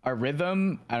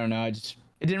rhythm, I don't know. It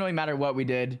didn't really matter what we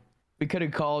did. We could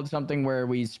have called something where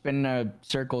we spin a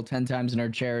circle 10 times in our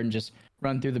chair and just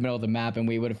run through the middle of the map, and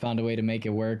we would have found a way to make it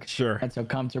work. Sure. That's how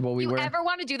comfortable we were. If you ever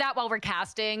want to do that while we're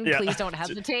casting, please don't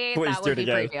hesitate. Please that would be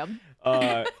premium.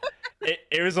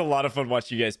 It was a lot of fun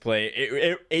watching you guys play.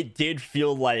 It did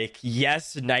feel like,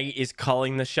 yes, Knight is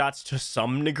calling the shots to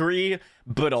some degree,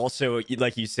 but also,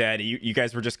 like you said, you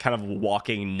guys were just kind of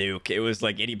walking nuke. It was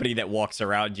like anybody that walks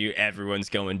around you, everyone's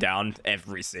going down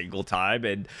every single time,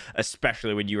 and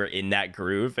especially when you were in that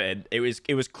groove. And it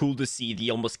was cool to see the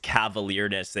almost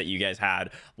cavalierness that you guys had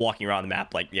walking around the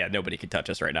map. Like, yeah, nobody could touch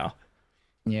us right now.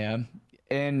 Yeah,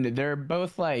 and they're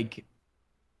both like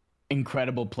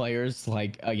incredible players,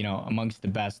 like amongst the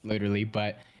best, literally,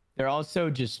 but they're also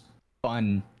just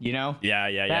fun. Yeah.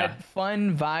 That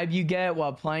fun vibe you get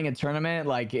while playing a tournament,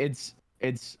 like it's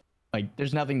like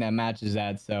there's nothing that matches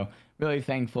that. So really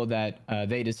thankful that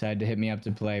they decided to hit me up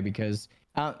to play, because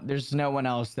there's no one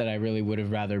else that I really would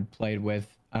have rather played with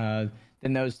than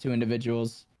those two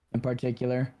individuals in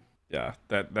particular. Yeah,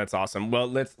 that's awesome. Well,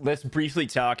 let's briefly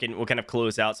talk, and we'll kind of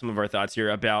close out some of our thoughts here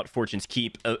about Fortune's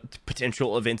Keep,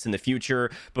 potential events in the future.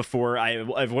 Before I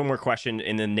have one more question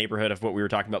in the neighborhood of what we were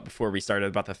talking about before we started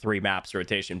about the 3 maps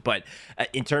rotation. But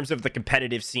in terms of the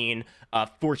competitive scene,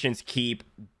 Fortune's Keep,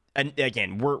 and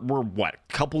again, we're what,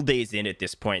 a couple days in at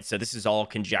this point, so this is all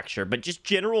conjecture. But just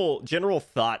general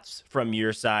thoughts from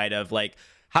your side of, like,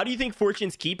 how do you think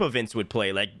Fortune's Keep events would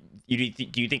play? Like, do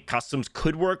you think customs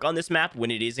could work on this map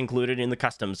when it is included in the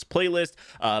customs playlist?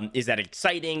 Is that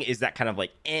exciting? Is that kind of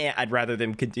like, I'd rather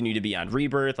them continue to be on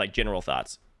Rebirth? Like, general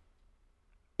thoughts.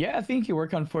 Yeah, I think you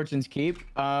work on Fortune's Keep.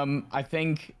 I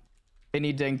think they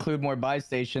need to include more buy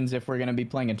stations if we're going to be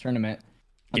playing a tournament.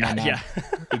 Yeah.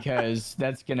 Because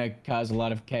that's going to cause a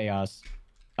lot of chaos.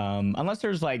 Unless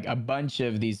there's like a bunch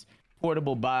of these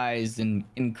portable buys and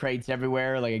in crates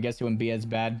everywhere, like, I guess it wouldn't be as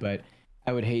bad, but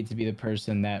I would hate to be the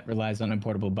person that relies on a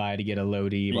portable buy to get a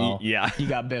loadie while Yeah. you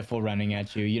got Biffle running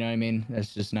at you. You know what I mean?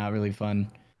 That's just not really fun.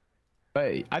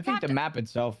 But I think the map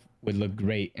itself would look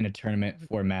great in a tournament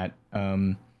format.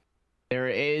 There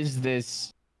is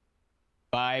this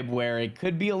vibe where it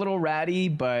could be a little ratty,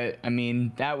 but I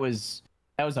mean that was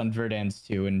on Verdansk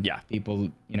too, and yeah,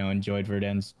 people enjoyed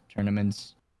Verdansk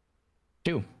tournaments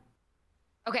too.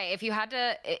 Okay, if you had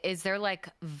to, is there like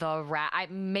the rat?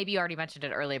 Maybe you already mentioned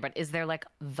it earlier, but is there like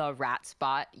the rat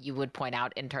spot you would point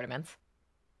out in tournaments?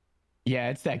 Yeah,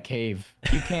 it's that cave.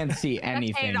 You can't see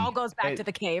anything. It all goes back to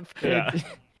the cave. Yeah.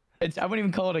 It's I wouldn't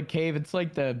even call it a cave. It's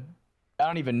like I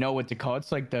don't even know what to call it.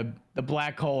 It's like the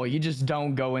black hole. You just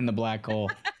don't go in the black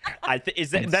hole.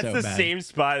 That's so the bad. Same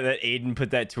spot that Aiden put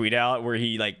that tweet out where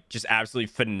he like just absolutely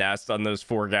finessed on those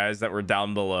 4 guys that were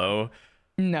down below.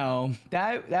 No,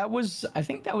 that was, I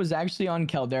think that was actually on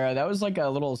Caldera. That was like a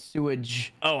little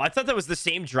sewage. Oh, I thought that was the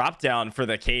same drop down for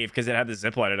the cave because it had the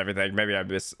zip line and everything. Maybe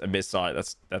I saw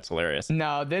it. That's hilarious.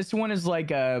 No, this one is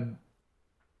like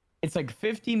it's like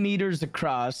 50 meters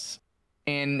across,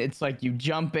 and it's like you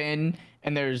jump in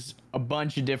and there's a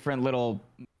bunch of different little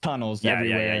tunnels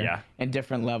everywhere and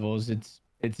different levels. It's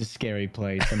a scary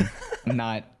place. I'm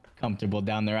not comfortable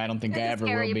down there. I don't think I ever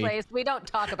will be. Place. We don't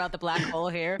talk about the black hole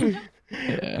here.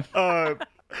 Yeah.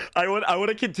 I want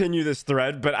to continue this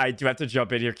thread, but I do have to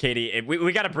jump in here, Katie.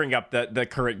 We got to bring up the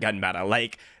current gun meta.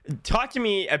 Like, talk to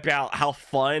me about how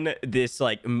fun this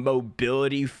like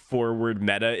mobility forward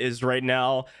meta is right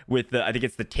now. With I think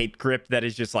it's the tape grip that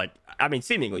is just like, I mean,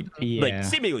 seemingly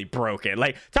broken.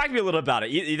 Like, talk to me a little about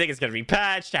it. You think it's gonna be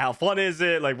patched? How fun is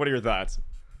it? Like, what are your thoughts?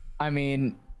 I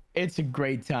mean, it's a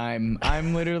great time.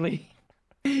 I'm literally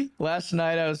last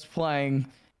night I was playing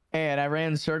and I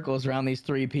ran circles around these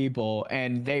 3 people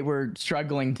and they were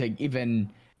struggling to even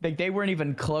they weren't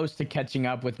even close to catching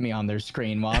up with me on their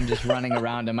screen while I'm just running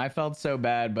around them. I felt so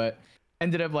bad, but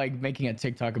ended up like making a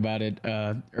TikTok about it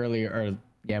last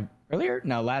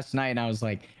night, and I was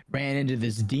like, ran into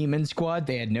this demon squad,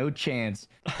 they had no chance.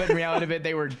 But in reality,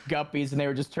 they were guppies and they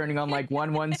were just turning on like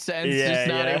 1 cents, just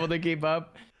not able to keep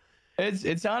up.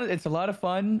 It's a lot of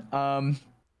fun.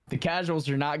 The casuals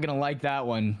are not gonna like that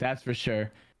one, that's for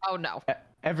sure. Oh no.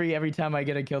 Every time I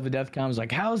get a kill, the death com's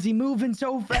like, how's he moving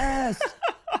so fast?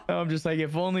 I'm just like,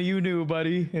 if only you knew,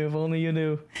 buddy. If only you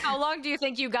knew. How long do you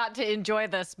think you got to enjoy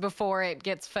this before it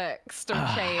gets fixed or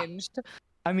changed?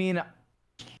 I mean,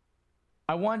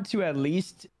 I want to at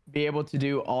least be able to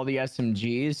do all the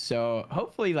SMGs, so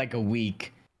hopefully like a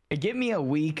week. Give me a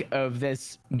week of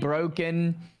this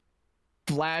broken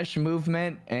flash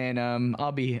movement, and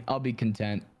I'll be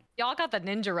content. Y'all got the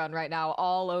ninja run right now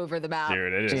all over the map.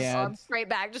 Dude, it is. Yeah, straight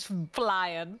back, just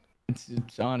flying.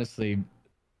 It's honestly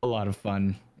a lot of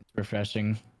fun. It's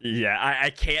refreshing. Yeah,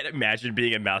 I can't imagine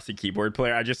being a mouse and keyboard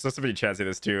player. I just saw somebody chat say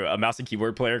this too. A mouse and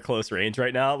keyboard player close range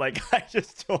right now. Like, I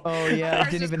just don't. Oh yeah, I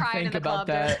didn't even think about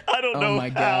that. I don't know my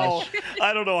how. Gosh.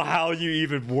 I don't know how you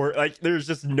even work. Like, there's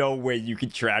just no way you can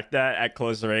track that at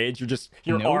close range. You're just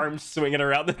your arms swinging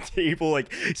around the table,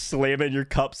 like slamming your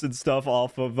cups and stuff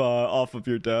off of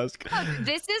your desk.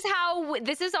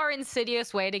 This is our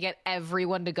insidious way to get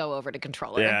everyone to go over to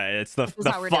controller. Yeah, it's the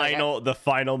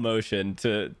final motion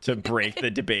to break the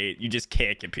debate. You just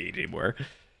can't compete anymore.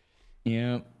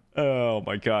 Yeah. Oh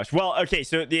my gosh. Well, okay.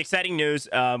 So the exciting news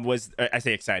was, I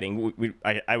say exciting.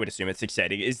 I would assume it's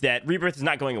exciting. Is that Rebirth is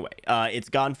not going away? It's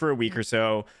gone for a week or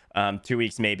so, 2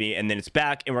 weeks maybe, and then it's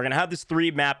back. And we're gonna have this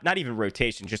 3 map, not even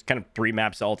rotation, just kind of 3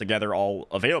 maps all together, all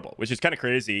available, which is kind of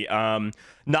crazy.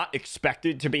 Not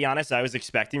expected, to be honest. I was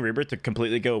expecting Rebirth to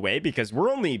completely go away because we're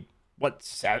only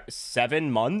 7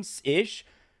 months ish.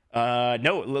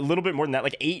 No, a little bit more than that,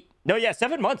 like 8. No, yeah,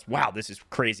 7 months. Wow, this is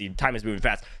crazy. Time is moving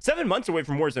fast. 7 months away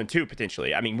from Warzone 2,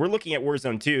 potentially. I mean, we're looking at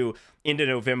Warzone 2 into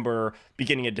November,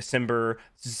 beginning of December,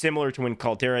 similar to when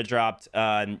Caldera dropped.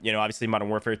 Obviously Modern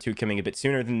Warfare 2 coming a bit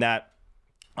sooner than that.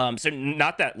 So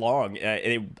not that long.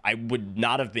 I would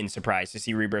not have been surprised to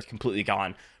see Rebirth completely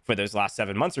gone for those last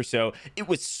 7 months or so. It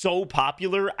was so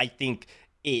popular, I think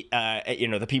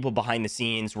the people behind the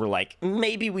scenes were like,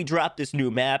 maybe we drop this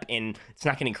new map and it's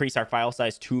not going to increase our file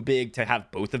size too big to have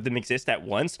both of them exist at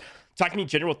once. Talk to me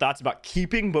general thoughts about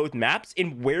keeping both maps,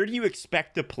 and where do you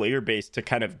expect the player base to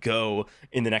kind of go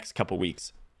in the next couple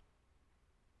weeks?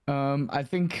 I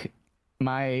think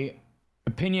my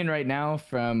opinion right now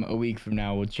from a week from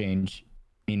now will change,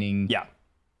 meaning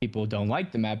people don't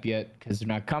like the map yet because they're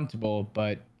not comfortable,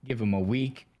 but give them a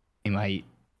week, they might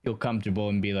feel comfortable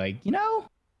and be like,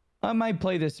 I might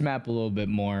play this map a little bit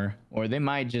more, or they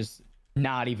might just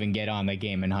not even get on the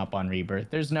game and hop on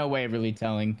Rebirth. There's no way of really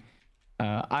telling.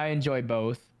 I enjoy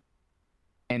both,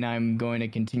 and I'm going to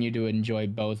continue to enjoy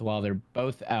both while they're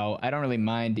both out. I don't really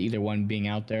mind either one being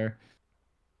out there.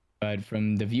 But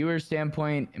from the viewer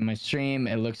standpoint in my stream,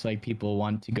 it looks like people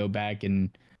want to go back and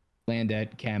land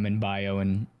at Cam and Bio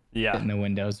and sit in the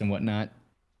windows and whatnot.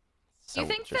 Do you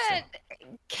think that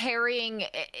carrying,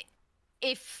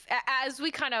 if as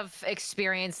we kind of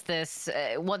experience this,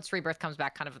 once Rebirth comes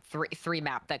back, kind of a three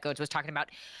map that Gojo was talking about,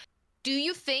 do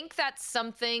you think that's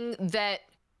something that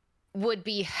would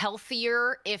be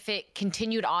healthier if it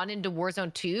continued on into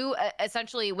Warzone 2?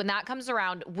 Essentially, when that comes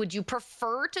around, would you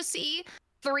prefer to see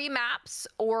 3 maps,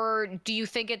 or do you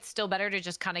think it's still better to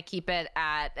just kind of keep it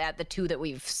at the 2 that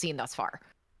we've seen thus far?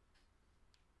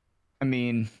 I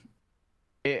mean,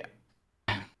 if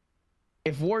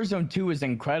Warzone 2 is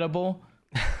incredible,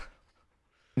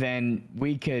 then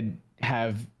we could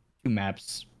have 2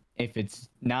 maps. If it's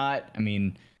not, I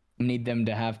mean, we need them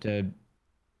to have to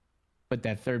put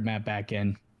that 3rd map back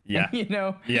in. Yeah. You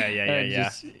know? Yeah.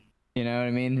 Just, you know what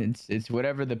I mean? It's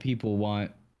whatever the people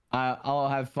want. I'll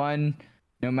have fun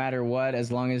no matter what,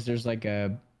 as long as there's like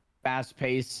a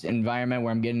fast-paced environment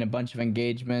where I'm getting a bunch of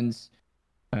engagements.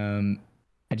 I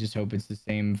just hope it's the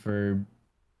same for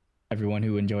everyone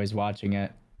who enjoys watching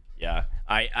it. Yeah,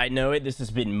 I know this has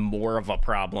been more of a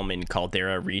problem in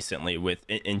Caldera recently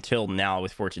until now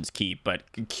with Fortune's Keep, but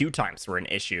queue times were an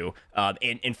issue,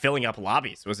 and filling up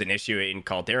lobbies was an issue in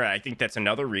Caldera. I think that's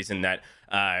another reason that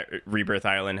Rebirth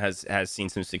Island has seen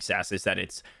some success, is that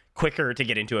it's quicker to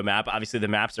get into a map. Obviously, the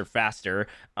maps are faster,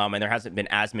 and there hasn't been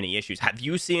as many issues. Have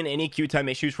you seen any queue time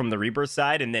issues from the Rebirth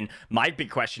side? And then my big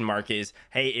question mark is,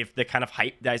 hey, if the kind of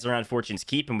hype dies around Fortune's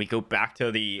Keep and we go back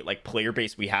to the player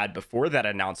base we had before that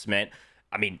announcement,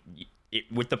 I mean,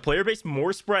 with the player base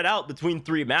more spread out between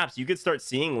 3 maps, you could start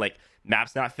seeing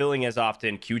maps not filling as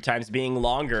often, queue times being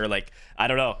longer. I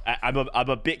don't know. I'm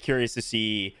a bit curious to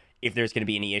see if there's going to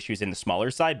be any issues in the smaller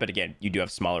side. But again, you do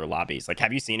have smaller lobbies.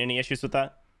 Have you seen any issues with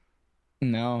that?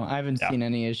 No, I haven't seen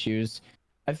any issues.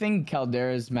 I think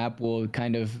Caldera's map will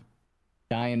kind of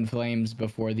die in flames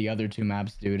before the other 2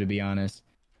 maps do, to be honest.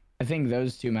 I think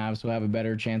those 2 maps will have a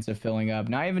better chance of filling up.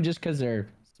 Not even just because they're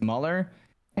smaller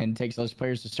and takes less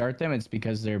players to start them, it's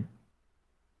because they're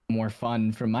more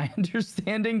fun from my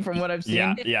understanding from what I've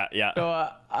seen. Yeah. So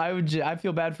I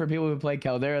feel bad for people who play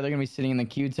Caldera. They're going to be sitting in the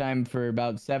queue time for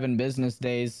about 7 business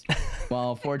days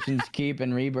while Fortune's Keep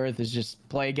and Rebirth is just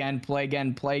play again.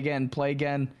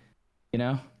 You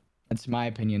know, that's my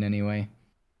opinion anyway.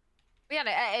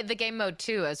 Yeah, the game mode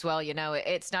too, as well. You know,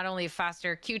 it's not only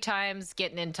faster queue times,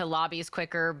 getting into lobbies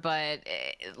quicker, but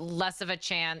less of a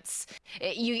chance.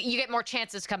 You get more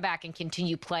chances to come back and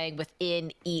continue playing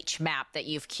within each map that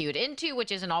you've queued into,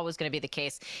 which isn't always going to be the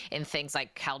case in things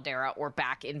like Caldera or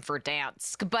back in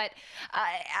Verdansk. But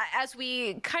as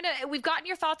we've gotten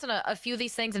your thoughts on a few of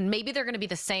these things, and maybe they're going to be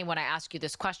the same when I ask you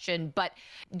this question. But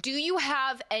do you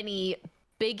have any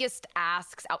biggest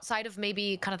asks outside of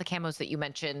maybe kind of the camos that you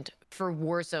mentioned for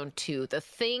Warzone 2, the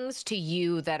things to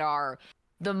you that are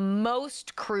the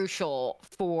most crucial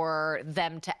for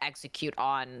them to execute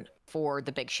on for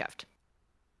the big shift?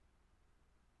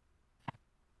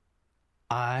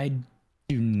 I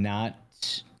do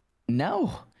not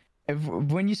know.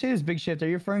 When you say this big shift, are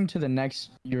you referring to the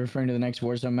next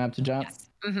Warzone map to drop? Yes.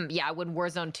 Yeah, when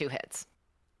Warzone 2 hits.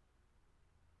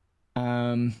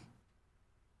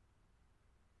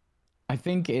 I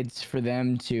think it's for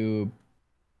them to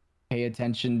pay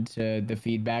attention to the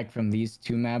feedback from these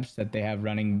 2 maps that they have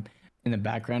running in the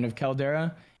background of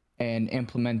Caldera and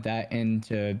implement that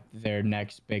into their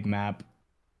next big map.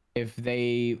 If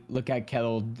they look at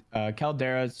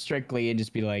Caldera strictly and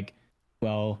just be like,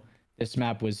 well, this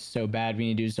map was so bad, we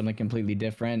need to do something completely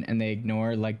different, and they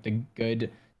ignore the good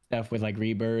stuff with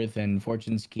Rebirth and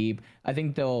Fortune's Keep, I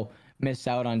think they'll miss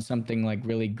out on something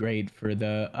really great for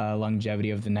the longevity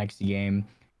of the next game.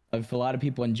 If a lot of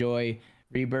people enjoy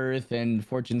Rebirth and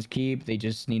Fortune's Keep, they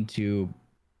just need to,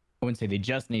 I wouldn't say they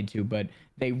just need to, but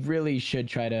they really should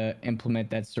try to implement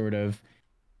that sort of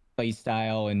play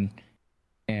style and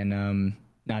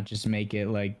not just make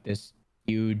it this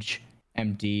huge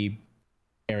empty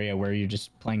area where you're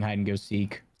just playing hide and go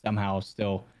seek somehow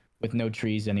still with no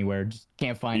trees anywhere, just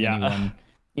can't find anyone.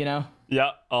 You know?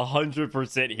 Yeah,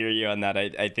 100% hear you on that.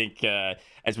 I think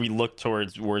as we look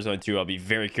towards Warzone 2, I'll be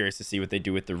very curious to see what they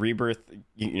do with the Rebirth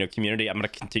community. I'm going to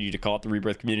continue to call it the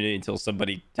Rebirth community until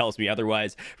somebody tells me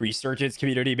otherwise. Resurgence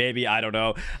community, maybe. I don't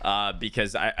know.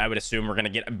 Because I would assume we're going to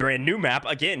get a brand new map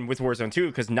again with Warzone 2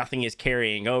 because nothing is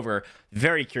carrying over.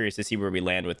 Very curious to see where we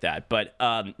land with that. But,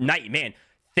 Knight, man,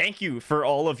 thank you for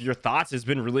all of your thoughts. It's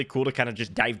been really cool to kind of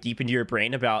just dive deep into your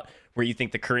brain about where you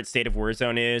think the current state of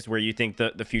Warzone is, where you think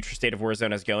the future state of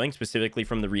Warzone is going, specifically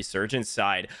from the resurgence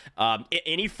side.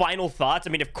 Any final thoughts? I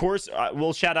mean, of course,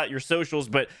 we'll shout out your socials,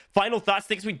 but final thoughts,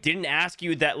 things we didn't ask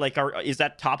you that like is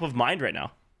that top of mind right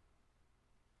now?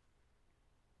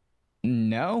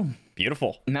 No.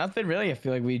 Beautiful. Nothing really. I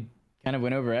feel like we kind of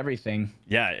went over everything.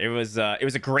 Yeah, it was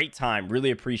a great time. Really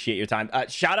appreciate your time.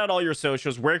 Shout out all your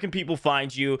socials. Where can people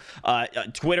find you?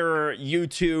 Twitter,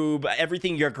 YouTube,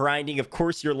 everything you're grinding. Of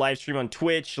course, your live stream on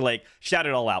Twitch. Like, shout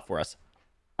it all out for us.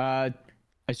 I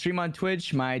stream on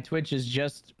Twitch. My Twitch is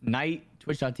just Night,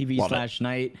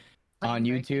 twitch.tv/Night. On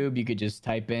YouTube, you could just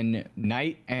type in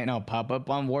Night and I'll pop up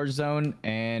on Warzone.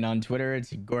 And on Twitter,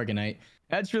 it's Gorgonite.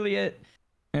 That's really it.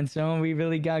 And so we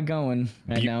really got going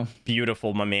right now.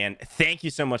 Beautiful, my man. Thank you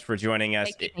so much for joining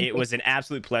us. It was an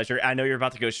absolute pleasure. I know you're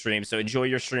about to go stream, so enjoy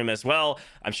your stream as well.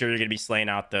 I'm sure you're going to be slaying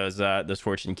out those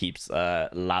Fortune Keeps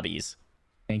lobbies.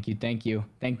 Thank you.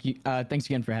 Thanks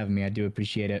again for having me. I do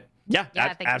appreciate it. Yeah,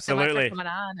 thank absolutely. you so much for coming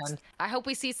on. And I hope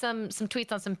we see some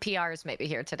tweets on some PRs maybe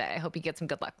here today. I hope you get some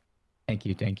good luck. Thank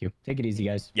you. Take it easy,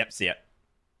 guys. Yep, see ya.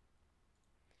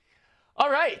 All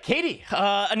right, Katie,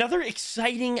 another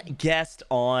exciting guest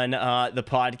on the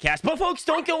podcast. But folks,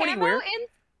 don't go anywhere.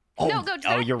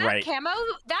 You're right.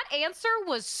 That answer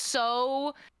was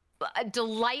so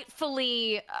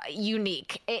delightfully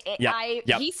unique. He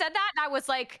said that, and I was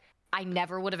like, I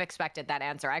never would have expected that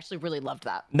answer. I actually really loved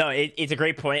that. No, it's a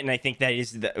great point, and I think that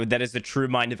is the true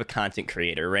mind of a content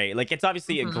creator, right? Like, it's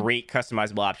obviously a great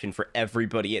customizable option for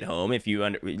everybody at home. If you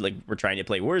we're trying to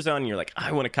play Warzone, and you're like,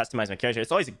 I want to customize my character.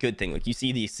 It's always a good thing. Like, you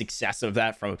see the success of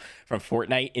that from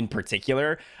Fortnite in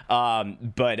particular. No,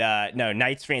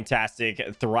 Knight's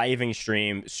fantastic, thriving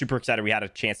stream. Super excited we had a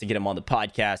chance to get him on the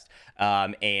podcast.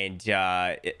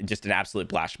 Just an absolute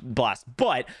blast.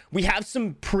 But we have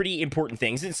some pretty important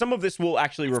things, and some of this will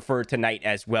actually refer to Night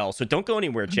as well. So don't go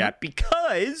anywhere, chat,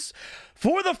 because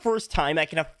for the first time, I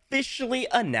can officially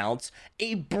announce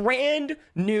a brand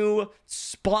new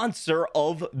sponsor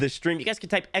of the stream. You guys can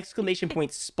type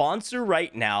 !sponsor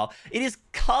right now. It is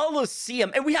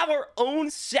Coliseum, and we have our own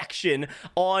section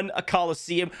on a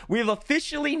Coliseum. We have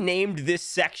officially named this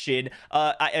section.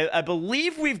 I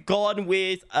believe we've gone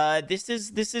with this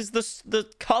is the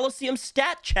Coliseum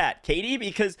stat chat, Katie,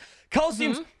 because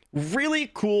Coliseum's really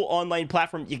cool online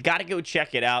platform. You got to go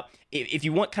check it out. If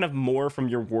you want kind of more from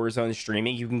your Warzone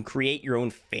streaming, you can create your own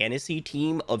fantasy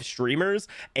team of streamers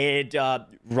and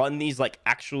run these like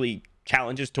actually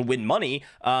challenges to win money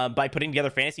by putting together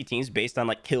fantasy teams based on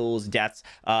like kills, deaths,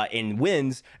 and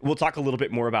wins. We'll talk a little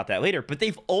bit more about that later, but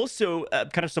they've also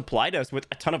kind of supplied us with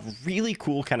a ton of really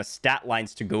cool kind of stat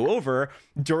lines to go over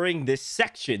during this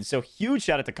section. So huge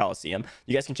shout out to Coliseum.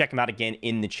 You guys can check them out again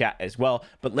in the chat as well.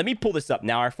 But let me pull this up.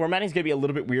 Now, our formatting is going to be a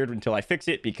little bit weird until I fix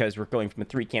it because we're going from a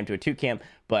 3-cam to a 2-cam,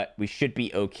 but we should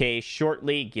be okay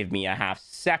shortly. Give me a half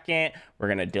second. We're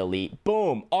going to delete.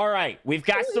 Boom. All right. We've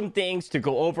got some things to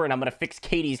go over, and I'm going to fix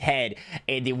Katie's head,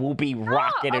 and it will be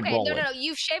rocking and rolling. No.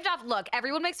 You've shaved off. Look,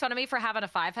 everyone makes fun of me for having a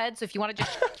 5 head, so if you want to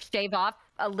just shave off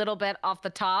a little bit off the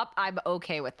top, I'm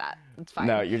okay with that. It's fine.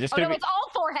 No, you're just gonna it's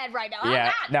all forehead right now.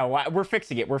 Yeah, no, we're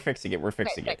fixing it.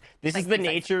 This is the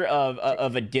nature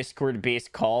of a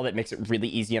Discord-based call that makes it really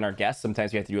easy on our guests.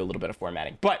 Sometimes we have to do a little bit of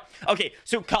formatting. But, okay,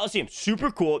 so Coliseum, super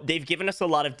cool. They've given us a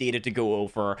lot of data to go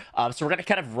over. So we're going to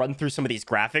kind of run through some of these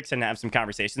graphics and have some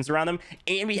conversations around them.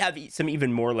 And we have some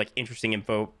even more, like, interesting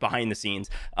info behind the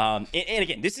scenes. And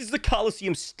again, this is the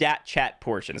Coliseum stat chat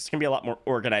portion. It's going to be a lot more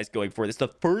organized going forward. This is the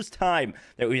first time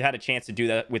that we've had a chance to do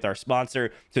that with our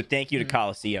sponsor. So thank you to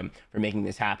Coliseum for making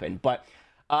this happen. But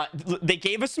they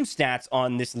gave us some stats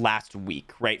on this last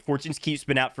week, right? Fortune's Keep's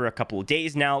been out for a couple of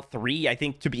days now, 3, I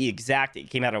think, to be exact. It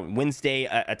came out on Wednesday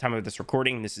at time of this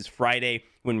recording. This is Friday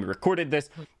when we recorded this.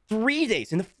 3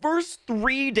 days. In the first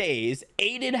 3 days,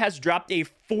 Aiden has dropped a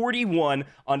 41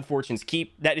 on Fortune's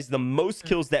Keep. That is the most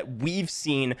kills that we've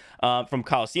seen from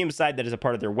Coliseum's side. That is a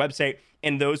part of their website.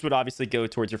 And those would obviously go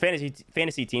towards your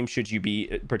fantasy team should you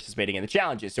be participating in the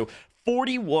challenges. So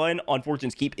 41 on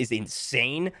Fortune's Keep is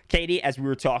insane, Katie, as we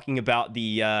were talking about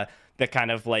the kind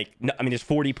of like, I mean, there's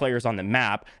 40 players on the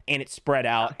map and it's spread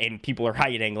out and people are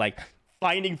hiding. Like,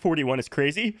 finding 41 is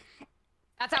crazy.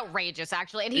 That's outrageous,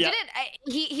 actually. And he did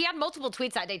it. He had multiple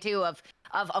tweets that day too of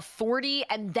a 40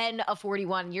 and then a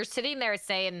 41. You're sitting there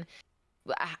saying,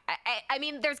 I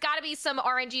mean, there's got to be some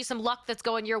RNG, some luck that's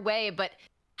going your way, but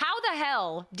how the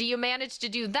hell do you manage to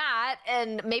do that?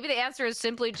 And maybe the answer is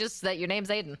simply just that your name's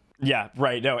Aiden. Yeah,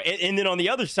 right. No, and then on the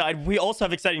other side, we also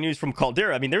have exciting news from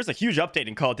Caldera. I mean, there's a huge update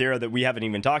in Caldera that we haven't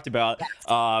even talked about,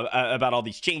 about all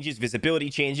these changes, visibility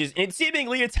changes, and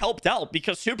seemingly it's helped out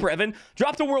because Super Evan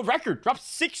dropped a world record, dropped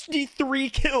 63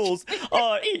 kills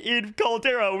in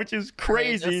Caldera, which is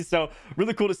crazy. So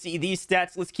really cool to see these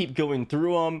stats. Let's keep going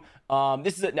through them.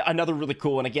 This is another really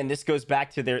cool one. Again, this goes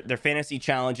back to their fantasy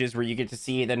challenges where you get to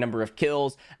see the number of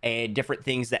kills and different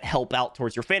things that help out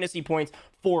towards your fantasy points.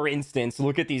 For instance,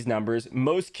 look at these numbers.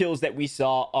 Most kills that we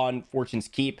saw on Fortune's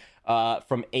Keep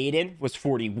from Aiden was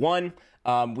 41.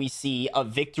 We see a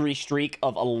victory streak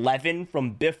of 11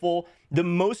 from Biffle. The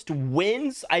most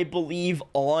wins, I believe,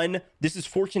 on this is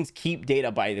Fortune's Keep data,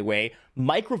 by the way.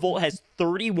 Microvolt has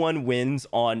 31 wins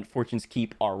on Fortune's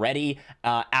Keep already.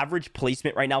 Average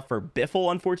placement right now for Biffle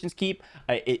on Fortune's Keep,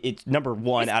 it's number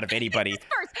 1 out of anybody.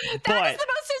 That is the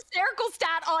most hysterical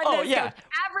stat on this. Coach.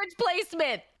 Average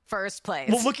placement. First place.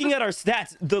 Well, looking at our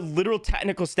stats, the literal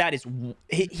technical stat is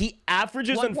he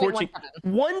averages on Fortune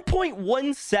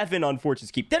 1.17 on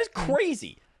Fortune's Keep. That is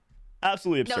crazy.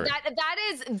 Absolutely absurd.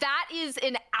 No, that is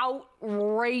an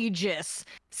outrageous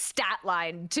stat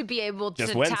line to be able to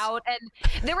tout. And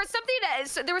there was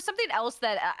something else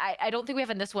that I don't think we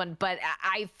have in this one, but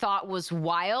I thought was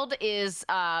wild is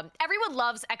everyone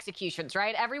loves executions,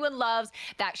 right? Everyone loves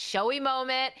that showy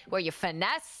moment where you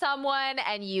finesse someone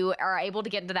and you are able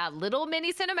to get into that little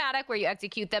mini cinematic where you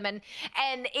execute them, and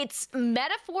it's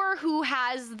Metaphor who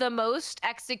has the most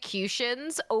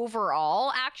executions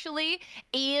overall actually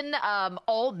in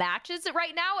all matches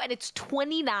right now, and it's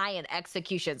 29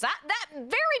 executions. That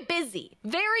very busy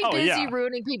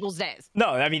ruining people's days. No,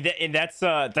 I mean, and that's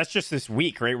just this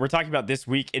week, right? We're talking about this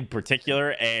week in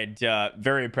particular, and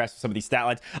very impressed with some of these stat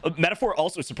lines. Metaphor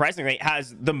also surprisingly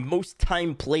has the most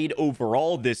time played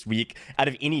overall this week out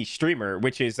of any streamer,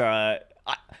 which is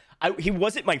he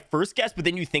wasn't my first guess, but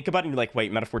then you think about it and you're like,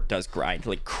 wait, Metaphor does grind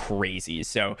like crazy.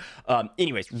 So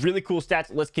anyways, really cool stats.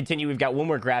 Let's continue. We've got one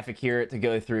more graphic here to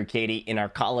go through, Katie, in our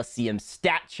Coliseum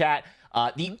stat chat.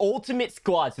 The ultimate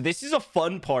squad. So this is a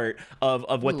fun part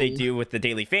of what they do with the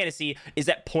daily fantasy, is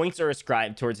that points are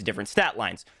ascribed towards different stat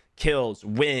lines. Kills,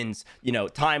 wins,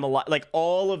 time a lot, like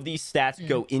all of these stats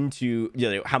go into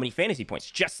how many fantasy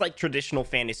points, just like traditional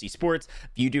fantasy sports.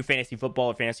 If you do fantasy football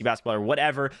or fantasy basketball or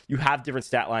whatever, you have different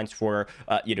stat lines for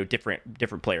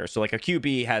different players. So like a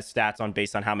QB has stats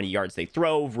based on how many yards they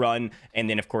throw, run, and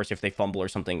then of course if they fumble or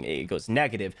something, it goes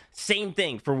negative. Same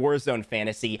thing for Warzone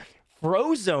fantasy.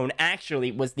 Frozone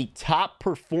actually was the top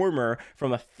performer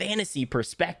from a fantasy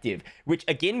perspective, which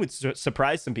again would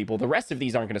surprise some people. The rest of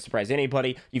these aren't going to surprise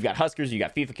anybody. You've got Huskers, you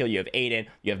got FIFA Kill, you have Aiden,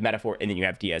 you have Metaphor, and then you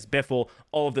have Diaz Biffle.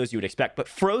 All of those you would expect. But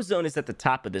Frozone is at the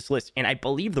top of this list, and I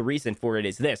believe the reason for it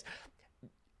is this.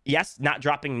 Yes, not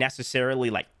dropping necessarily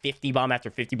like 50 bomb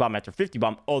after 50 bomb after 50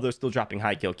 bomb, although still dropping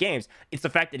high kill games. It's the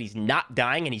fact that he's not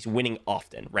dying and he's winning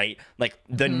often, right? Like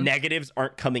the negatives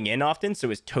aren't coming in often, so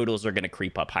his totals are going to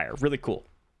creep up higher. Really cool.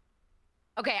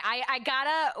 Okay,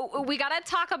 we gotta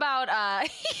talk about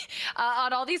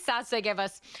on all these stats they give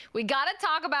us. We gotta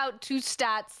talk about two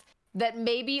stats that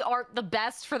maybe aren't the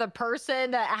best for the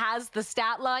person that has the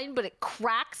stat line, but it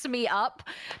cracks me up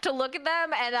to look at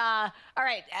them. And all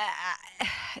right,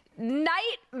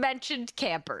 Knight mentioned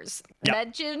campers,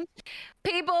 mentioned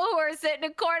people who are sitting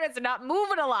in corners and not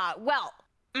moving a lot. Well,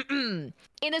 in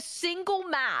a single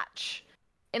match,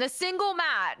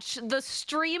 the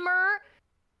streamer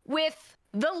with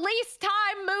the least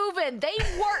time moving, they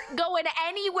weren't going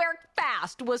anywhere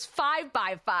fast, was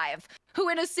 5x5, who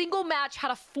in a single match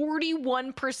had a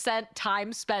 41%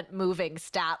 time spent moving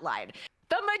stat line.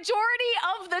 The majority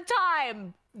of the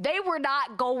time, they were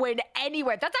not going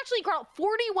anywhere. That's actually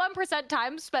 41%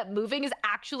 time spent moving is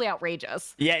actually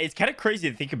outrageous. Yeah, it's kind of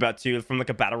crazy to think about too, from like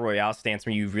a battle royale stance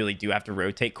where you really do have to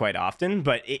rotate quite often.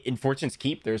 But in Fortune's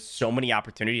Keep, there's so many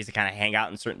opportunities to kind of hang out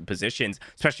in certain positions,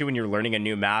 especially when you're learning a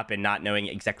new map and not knowing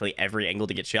exactly every angle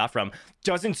to get shot from.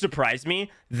 Doesn't surprise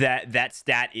me that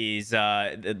stat is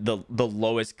the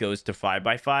lowest goes to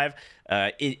 5x5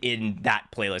 in that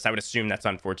playlist. I would assume that's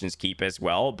on Fortune's Keep as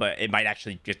well, but it might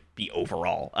actually just be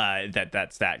overall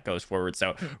that stat goes forward.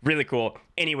 So really cool.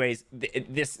 Anyways,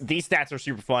 these stats are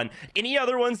super fun. Any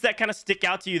other ones that kind of stick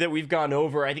out to you that we've gone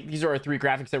over? I think these are our three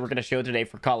graphics that we're going to show today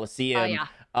for Coliseum.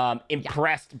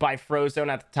 Impressed by Frozone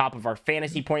at the top of our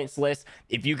fantasy points list.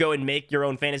 If you go and make your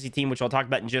own fantasy team, which I'll talk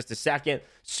about in just a second,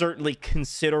 certainly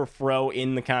consider Fro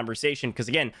in the conversation, because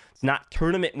again, it's not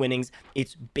tournament winnings,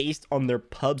 it's based on their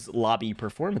pubs lobby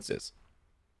performances.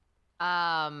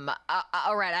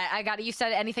 All right. I got it. You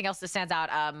said anything else that stands out?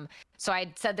 So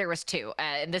I said there was two,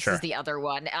 and this Sure. is the other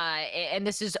one. And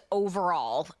this is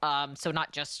overall. So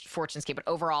not just Fortune's Keep, but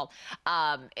overall.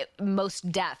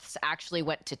 Most deaths actually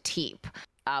went to Teep,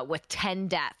 with 10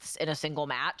 deaths in a single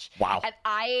match. Wow. And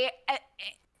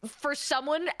for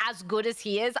someone as good as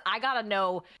he is, I gotta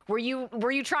know: were you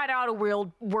trying out a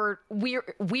weird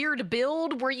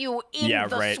build? Were you in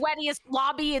the sweatiest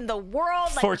lobby in the world?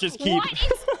 Like, Fortune's Keep.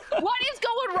 What is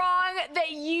going wrong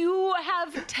that you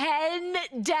have 10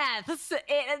 deaths?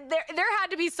 There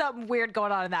had to be something weird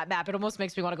going on in that map. It almost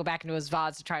makes me want to go back into his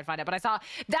VODs to try and find it. But I saw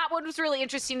that one was really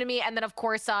interesting to me. And then, of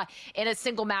course, in a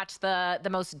single match, the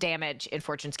most damage in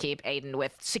Fortune's Keep, Aiden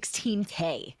with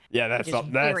 16K. Yeah, that's a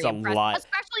lot.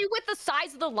 Especially with the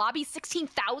size of the lobby,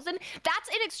 16,000. That's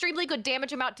an extremely good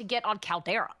damage amount to get on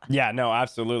Caldera. Yeah, no,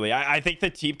 absolutely. I think the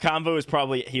Teep combo is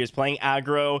probably, he was playing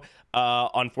aggro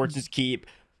on Fortune's Keep.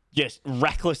 Just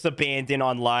reckless abandon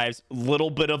on lives, little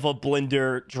bit of a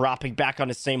blender, dropping back on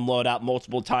the same loadout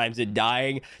multiple times and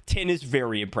dying. 10 is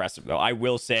very impressive, though, I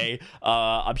will say.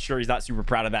 I'm sure he's not super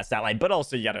proud of that stat line, but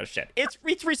also, you know, shit.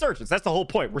 It's resurgence. That's the whole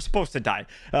point. We're supposed to die.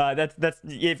 That's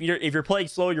if you're playing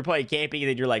slow, you're playing camping,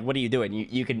 then you're like, what are you doing?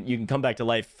 You can come back to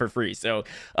life for free. So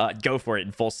go for it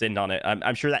and full send on it.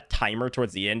 I'm sure that timer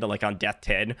towards the end, like on death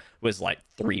 10, was like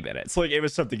 3 minutes. Like, it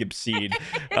was something obscene.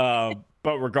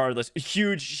 But regardless, a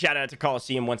huge shout out to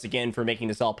Coliseum once again for making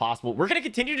this all possible. We're going to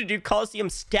continue to do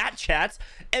Coliseum stat chats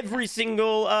every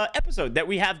single episode that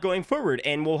we have going forward.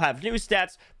 And we'll have new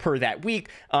stats per that week.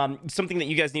 Something that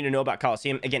you guys need to know about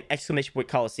Coliseum. Again, exclamation point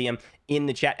Coliseum in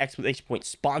the chat, exclamation point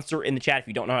sponsor in the chat if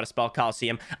you don't know how to spell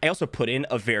Coliseum. I also put in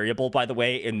a variable, by the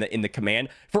way, in the command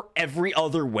for every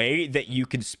other way that you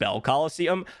can spell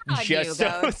Coliseum, just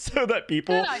so that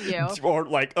people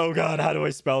aren't like, oh god, how do I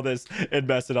spell this, and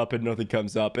mess it up and nothing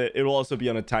comes up. It will also be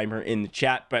on a timer in the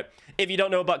chat. But if you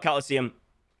don't know about Coliseum,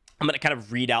 I'm going to kind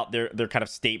of read out their kind of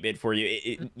statement for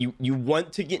you. You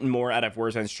want to get more out of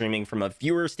Warzone streaming from a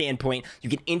viewer standpoint. You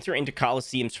can enter into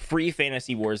Coliseum's free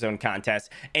fantasy Warzone contest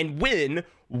and win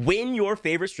when your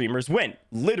favorite streamers win.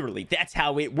 Literally, that's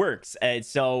how it works. And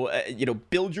so,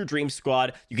 build your dream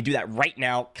squad. You can do that right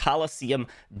now.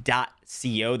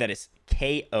 Coliseum.co. That is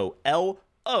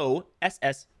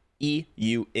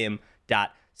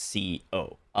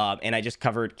KOLOSSEUM.co. And I just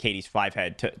covered Katie's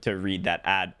 5-head to read that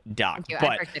ad doc.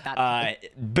 I appreciate that.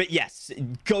 But yes,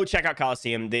 go check out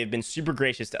Coliseum. They've been super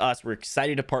gracious to us. We're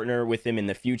excited to partner with them in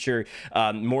the future.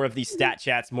 More of these stat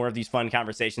chats, more of these fun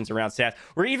conversations around stats.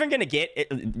 We're even going to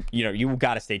get, you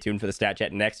got to stay tuned for the stat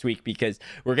chat next week, because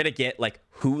we're going to get like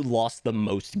who lost the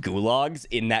most gulags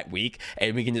in that week,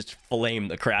 and we can just flame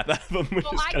the crap out of them.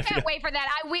 Well, I can't wait for that.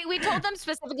 We told them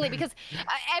specifically because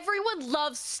everyone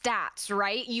loves stats,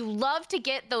 right? You love to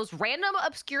get those random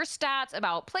obscure stats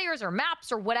about players or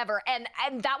maps or whatever, and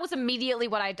that was immediately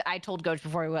what I told Goach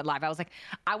before we went live. I was like,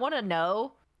 I want to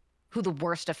know who the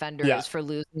worst offender is for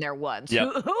losing their ones.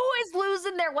 Yep. Who is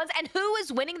losing their ones and who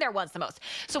is winning their ones the most.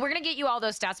 So we're going to get you all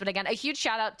those stats. But again, a huge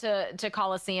shout out to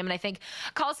Coliseum. And I think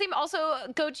Coliseum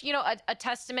also, Coach, a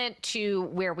testament to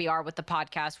where we are with the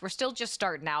podcast. We're still just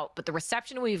starting out, but the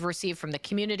reception we've received from the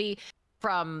community,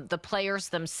 from the players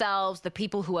themselves, the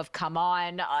people who have come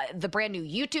on, the brand new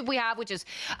YouTube we have, which is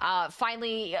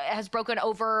finally has broken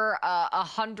over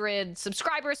 100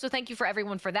 subscribers. So thank you for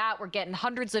everyone for that. We're getting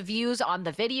hundreds of views on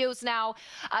the videos now.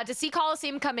 To see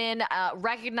Coliseum come in,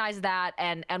 recognize that,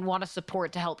 and want to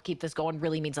support to help keep this going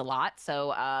really means a lot.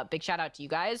 So big shout out to you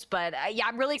guys. But yeah,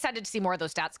 I'm really excited to see more of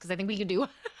those stats, because I think we can do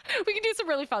some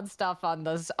really fun stuff on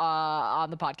those on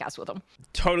the podcast with them.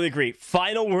 Totally agree.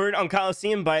 Final word on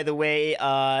Coliseum, by the way.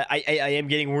 I am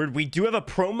getting word. We do have a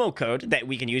promo code that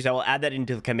we can use. I will add that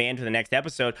into the command for the next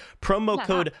episode. Promo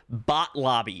code Bot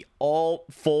Lobby. All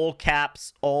full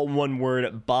caps, all one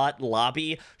word. Bot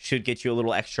Lobby should get you a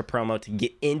little extra promo to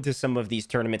get into some of these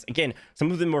tournaments. Again,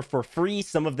 some of them are for free.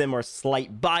 Some of them are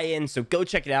slight buy-in. So go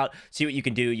check it out. See what you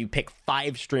can do. You pick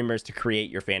 5 streamers to create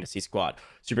your fantasy squad.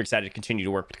 Super excited to continue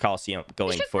to work with Coliseum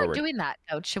going forward. We're doing that,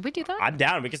 Coach. Should we do that? I'm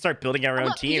down. We can start building our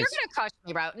own teams. You're gonna crush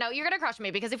me, bro. No, you're gonna crush me,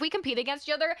 because if we compete against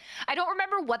each other, I don't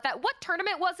remember what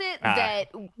tournament was it that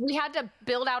we had to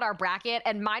build out our bracket,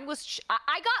 and mine was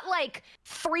I got like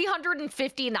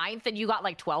 359th and you got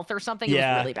like 12th or something.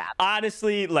 Yeah. It was really bad.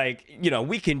 Honestly, like,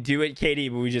 we can do it, Katie,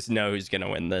 but we just know who's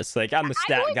gonna win this. Like, I'm the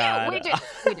stat god. We do.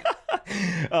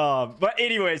 But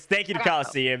anyways, thank you to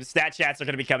Coliseum. Stat chats are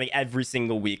gonna be coming every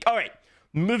single week. All right.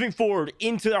 moving forward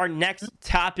into our next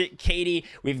topic, Katie,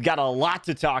 we've got a lot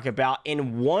to talk about.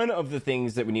 And one of the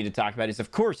things that we need to talk about is,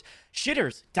 of course,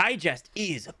 Shitters Digest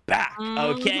is back.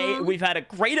 Okay, we've had a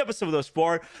great episode thus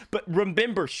far, but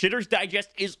remember, Shitters Digest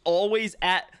is always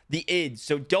at the end.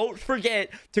 So don't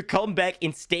forget to come back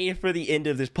and stay for the end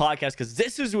of this podcast, because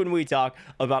this is when we talk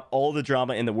about all the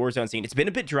drama in the Warzone scene. It's been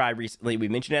a bit dry recently. We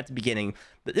mentioned it at the beginning,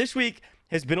 but this week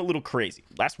has been a little crazy.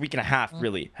 Last week and a half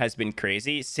really has been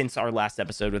crazy since our last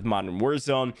episode with Modern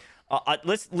Warzone.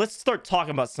 Let's start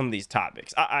talking about some of these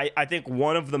topics. I think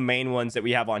one of the main ones that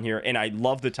we have on here, and I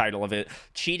love the title of it,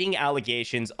 Cheating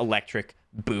Allegations Electric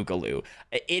Boogaloo.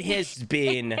 It has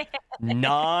been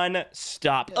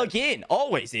non-stop. Again,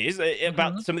 always is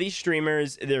about some of these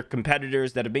streamers, their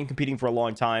competitors that have been competing for a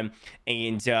long time,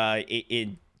 and it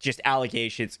just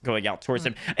allegations going out towards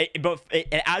them. But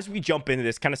as we jump into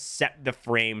this, kind of set the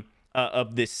frame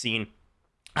of this scene,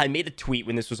 I made a tweet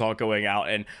when this was all going out,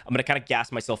 and I'm going to kind of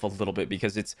gas myself a little bit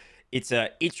because it's an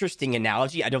interesting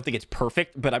analogy. I don't think it's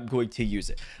perfect, but I'm going to use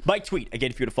it. My tweet, again,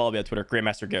 if you want to follow me on Twitter,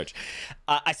 Grandmaster Coach.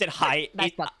 I said, hi.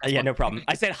 Yeah, no problem.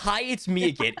 I said, hi, it's me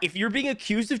again. If you're being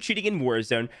accused of cheating in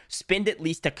Warzone, spend at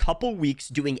least a couple weeks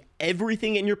doing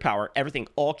everything in your power, everything,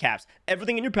 all caps,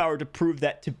 everything in your power to prove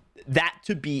that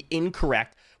to be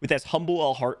incorrect with as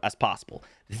humble a heart as possible.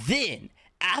 Then,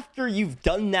 after you've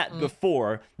done that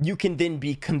before, you can then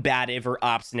be combative or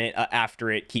obstinate after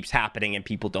it keeps happening and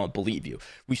people don't believe you.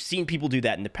 We've seen people do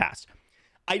that in the past.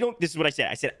 This is what I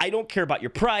said. I said, I don't care about your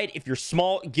pride. If you're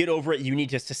small, get over it. You need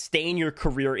to sustain your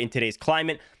career in today's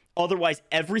climate. Otherwise,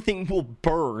 everything will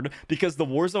burn, because the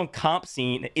Warzone comp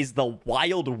scene is the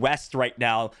Wild West right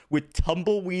now, with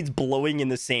tumbleweeds blowing in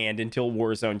the sand until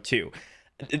Warzone 2.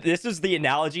 This is the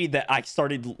analogy that I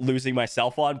started losing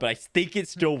myself on, but I think it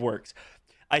still works.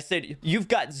 I said, you've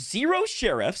got 0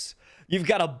 sheriffs, you've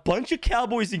got a bunch of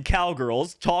cowboys and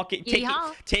cowgirls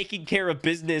taking care of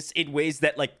business in ways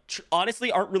that, like,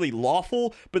 honestly aren't really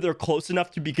lawful, but they're close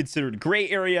enough to be considered gray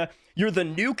area. You're the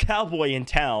new cowboy in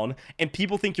town, and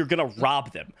people think you're gonna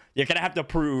rob them. You're gonna have to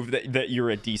prove that you're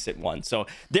a decent one. So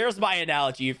there's my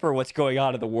analogy for what's going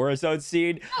on in the Warzone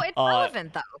scene. Oh, it's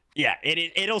relevant, though. Yeah,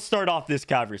 it'll start off this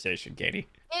conversation, Katie.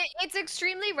 It's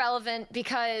extremely relevant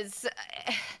because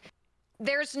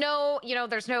there's no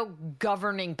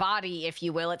governing body, if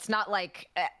you will. It's not like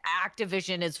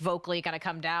Activision is vocally going to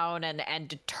come down and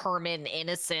determine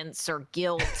innocence or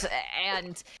guilt.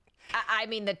 And I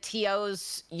mean, the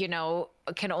TOs,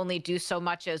 can only do so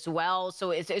much as well.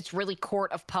 So it's really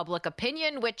court of public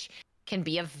opinion, which can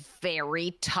be a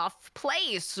very tough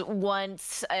place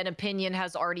once an opinion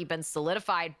has already been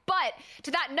solidified. But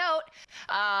to that note,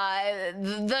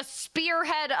 the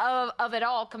spearhead of it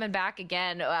all coming back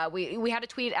again, we had a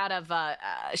tweet out of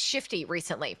Shifty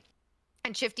recently.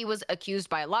 And Shifty was accused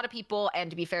by a lot of people. And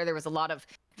to be fair, there was a lot of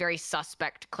very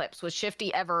suspect clips. Was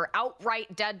Shifty ever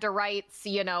outright dead to rights,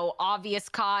 obvious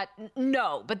caught?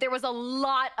 No, but there was a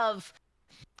lot of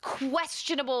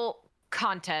questionable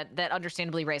content that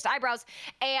understandably raised eyebrows,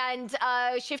 and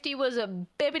Shifty was a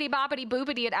bibbity boppity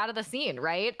boopity it out of the scene,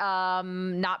 right?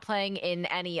 Not playing in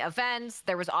any events.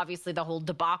 There was obviously the whole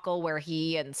debacle where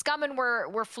he and Scummin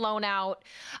were flown out,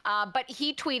 but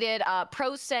he tweeted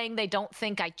pros saying they don't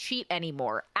think I cheat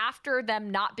anymore after them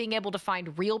not being able to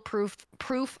find real proof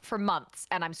for months,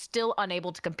 and I'm still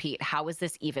unable to compete. How is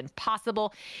this even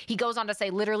possible? He goes on to say,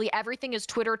 literally everything is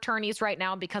Twitter attorneys right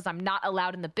now because I'm not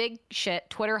allowed in the big shit.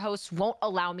 Twitter hosts won't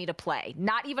allow me to play.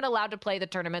 Not even allowed to play the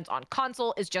tournaments on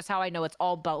console is just how I know it's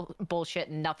all bullshit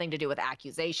and nothing to do with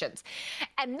accusations.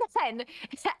 And then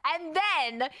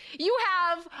you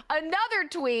have another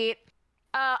tweet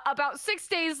about 6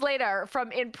 days later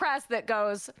from In Press that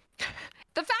goes,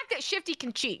 the fact that Shifty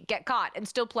can cheat, get caught, and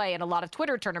still play in a lot of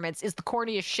Twitter tournaments is the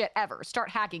corniest shit ever. Start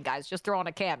hacking, guys. Just throw on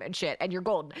a cam and shit, and you're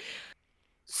golden.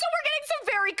 So we're getting some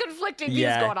very conflicting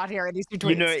views going on here in these two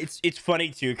tweets. It's funny,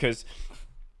 too, because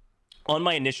on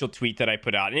my initial tweet that I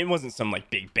put out, and it wasn't some like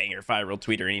big banger viral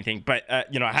tweet or anything, but I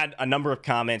had a number of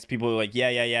comments. People were like,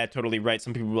 yeah, totally right.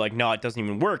 Some people were like, no, it doesn't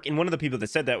even work. And one of the people that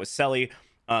said that was Selly,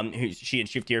 who she and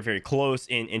Shifty are very close,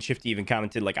 and Shifty even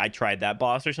commented like, I tried that,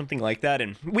 boss, or something like that.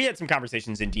 And we had some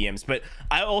conversations in DMs, but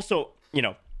I also,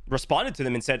 responded to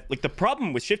them and said, like, the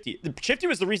problem with Shifty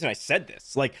was the reason I said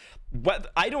this. Like,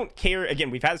 what I don't care.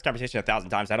 Again, we've had this conversation 1,000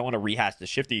 times. I don't want to rehash the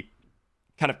Shifty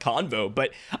kind of convo, but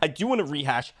I do want to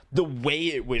rehash the way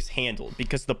it was handled,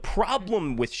 because the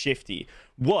problem with Shifty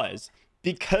was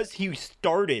because he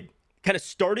started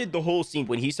the whole scene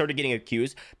when he started getting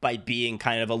accused by being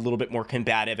kind of a little bit more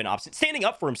combative and obstinate, standing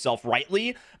up for himself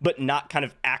rightly, but not kind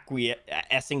of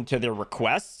acquiescing to their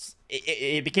requests.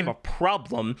 it became a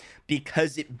problem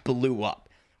because it blew up.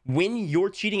 When your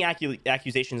cheating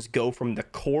accusations go from the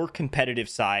core competitive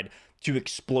side to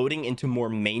exploding into more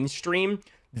mainstream,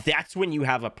 that's when you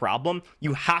have a problem.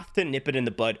 You have to nip it in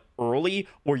the bud early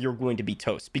or you're going to be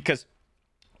toast. Because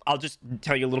I'll just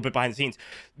tell you a little bit behind the scenes.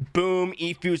 Boom,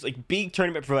 eFuse, like big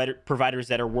tournament providers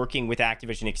that are working with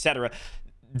Activision, etc.,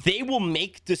 they will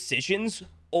make decisions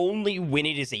only when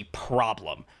it is a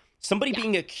problem. Somebody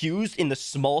being accused in the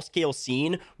small scale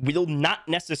scene will not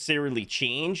necessarily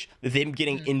change them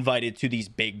getting invited to these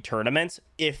big tournaments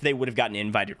if they would have gotten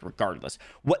invited regardless.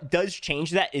 What does change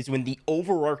that is when the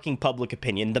overarching public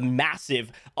opinion, the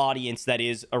massive audience that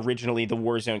is originally the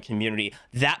Warzone community,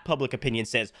 that public opinion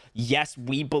says, yes,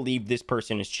 we believe this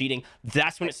person is cheating.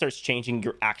 That's when it starts changing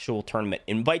your actual tournament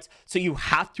invites. So you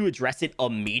have to address it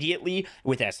immediately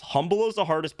with as humble as the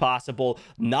heart as possible,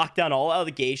 knock down all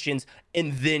allegations,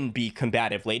 and then be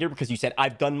combative later, because you said,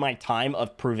 I've done my time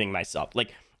of proving myself.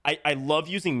 Like, I love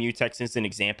using Mutex as an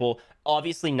example.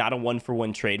 Obviously not a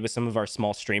one-for-one trade with some of our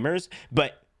small streamers,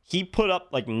 but he put up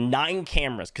like 9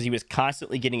 cameras because he was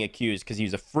constantly getting accused because he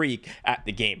was a freak at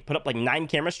the game. Put up like 9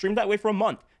 cameras, streamed that way for a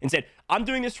month, and said, I'm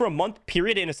doing this for a month,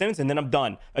 period, in a sentence, and then I'm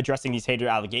done addressing these hater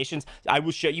allegations. I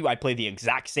will show you I play the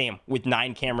exact same with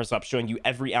 9 cameras up, showing you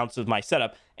every ounce of my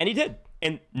setup. And he did.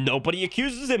 And nobody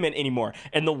accuses him anymore.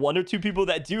 And the 1 or 2 people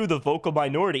that do, the vocal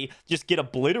minority, just get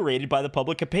obliterated by the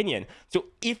public opinion. So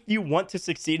if you want to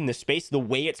succeed in this space, the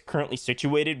way it's currently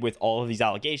situated with all of these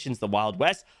allegations, the Wild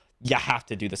West, you have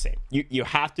to do the same. You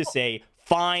have to say,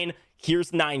 fine,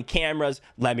 here's 9 cameras,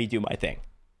 let me do my thing.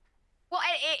 Well,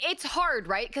 it's hard,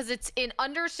 right? Because it's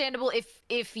understandable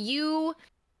if you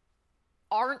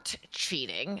aren't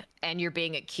cheating and you're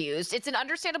being accused, it's an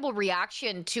understandable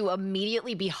reaction to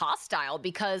immediately be hostile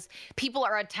because people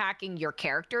are attacking your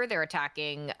character. They're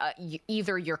attacking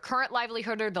either your current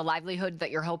livelihood or the livelihood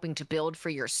that you're hoping to build for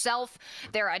yourself.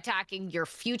 They're attacking your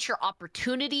future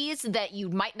opportunities that you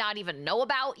might not even know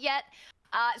about yet.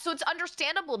 So it's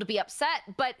understandable to be upset,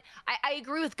 but I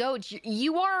agree with Goj.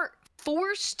 You are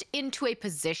forced into a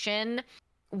position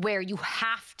where you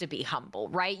have to be humble,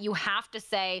 right? You have to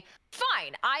say,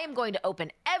 fine, I am going to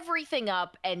open everything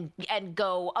up and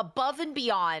go above and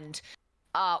beyond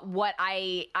what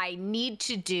I need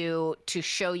to do to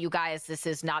show you guys this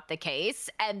is not the case,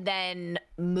 and then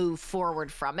move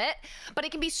forward from it. But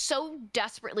it can be so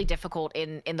desperately difficult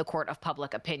in the court of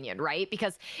public opinion, right?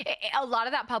 Because a lot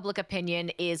of that public opinion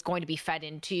is going to be fed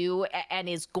into and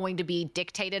is going to be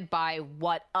dictated by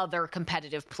what other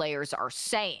competitive players are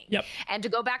saying. Yep. And to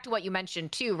go back to what you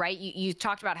mentioned too, right? You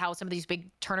talked about how some of these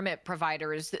big tournament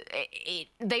providers,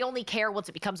 they only care once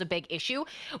it becomes a big issue.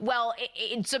 Well,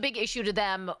 it's a big issue to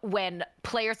them when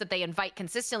players that they invite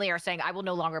consistently are saying, I will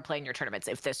no longer play in your tournaments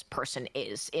if this person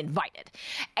is invited.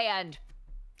 And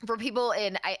for people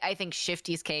in, I think,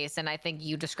 Shifty's case, and I think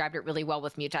you described it really well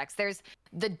with Mutex, there's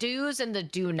the do's and the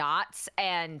do nots.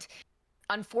 And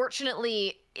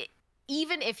unfortunately,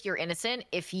 even if you're innocent,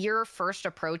 if your first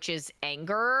approach is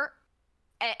anger,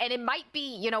 and it might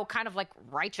be, you know, kind of like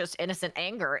righteous, innocent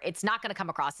anger, it's not going to come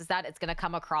across as that. It's going to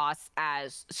come across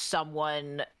as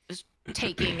someone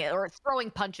taking or throwing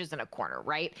punches in a corner,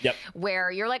 right? Yep. Where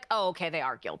you're like, oh, okay, they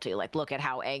are guilty. Like, look at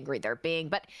how angry they're being.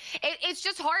 But it's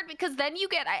just hard because then you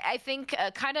get, I think,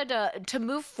 kind of to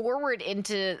move forward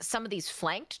into some of these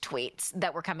flanked tweets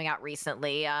that were coming out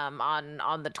recently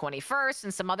on the 21st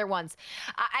and some other ones.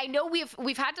 I know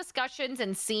we've had discussions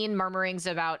and seen murmurings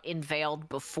about Inveiled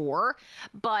before,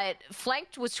 but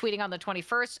Flanked was tweeting on the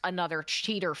 21st, another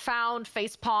cheater found,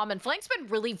 facepalm, and Flanked's been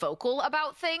really vocal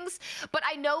about things. But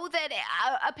I know that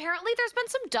apparently there's been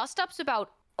some dust-ups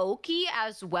about Oki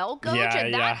as well, Goj,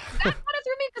 and that kind of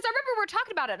threw me because I remember we were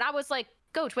talking about it, and I was like,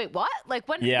 Goj, wait, what? Like,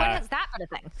 when has that been a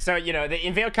thing? So, you know, the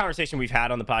Inveiled conversation we've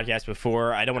had on the podcast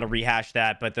before, I don't want to rehash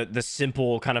that, but the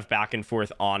simple kind of back and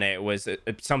forth on it was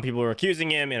some people were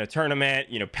accusing him in a tournament.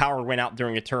 You know, power went out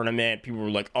during a tournament. People were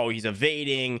like, oh, he's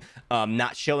evading,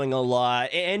 not showing a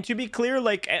lot. And to be clear,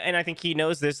 like, and I think he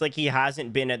knows this, like, he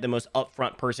hasn't been the most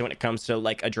upfront person when it comes to,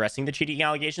 like, addressing the cheating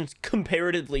allegations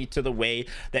comparatively to the way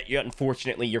that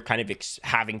unfortunately you're kind of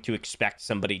having to expect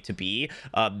somebody to be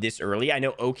this early. I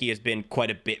know Oki has been quite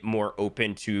a bit more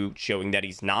open to showing that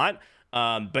he's not,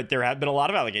 but there have been a lot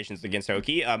of allegations against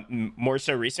Oki, more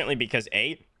so recently because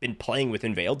been playing with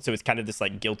Inveiled, so it's kind of this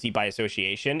like guilty by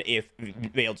association if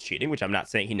Veiled's cheating, which I'm not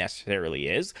saying he necessarily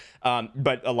is,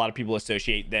 but a lot of people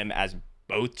associate them as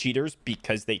both cheaters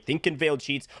because they think Inveiled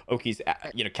cheats. Oki's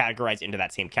categorized into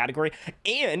that same category.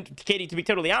 And Katie, to be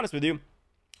totally honest with you,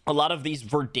 a lot of these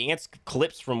Verdansk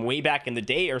clips from way back in the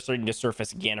day are starting to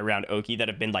surface again around Oki that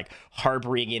have been like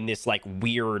harboring in this like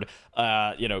weird,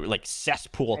 like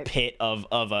cesspool pit of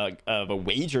a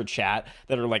wager chat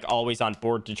that are like always on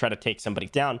board to try to take somebody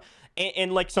down.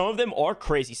 And like some of them are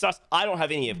crazy sus. I don't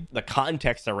have any of the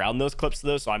context around those clips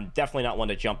though, so I'm definitely not one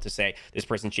to jump to say this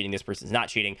person's cheating, this person's not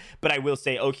cheating. But I will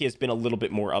say Oki has been a little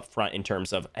bit more upfront in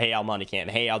terms of, hey, I'll money can,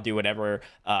 hey, I'll do whatever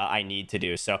I need to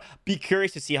do. So be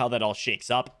curious to see how that all shakes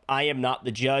up. I am not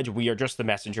the judge. We are just the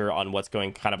messenger on what's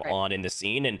going kind of on in the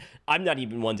scene. And I'm not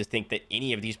even one to think that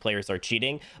any of these players are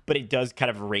cheating, but it does kind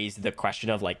of raise the question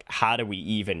of like, how do we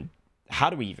even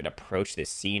approach this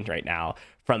scene right now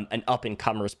from an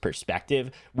up-and-comers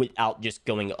perspective without just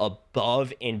going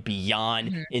above and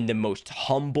beyond in the most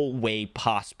humble way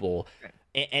possible?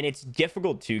 And it's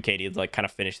difficult too, Katie, to like kind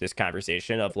of finish this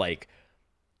conversation of like,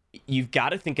 you've got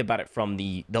to think about it from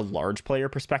the large player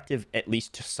perspective, at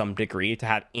least to some degree, to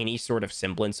have any sort of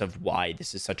semblance of why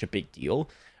this is such a big deal.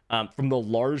 From the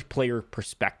large player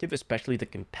perspective, especially the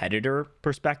competitor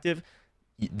perspective,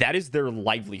 that is their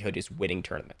livelihood, is winning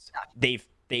tournaments.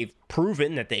 They've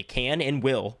proven that they can and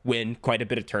will win quite a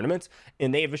bit of tournaments,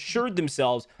 and they have assured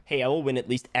themselves, hey, I will win at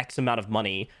least X amount of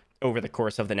money over the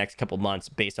course of the next couple months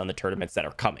based on the tournaments that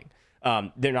are coming.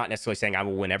 They're not necessarily saying I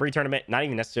will win every tournament, not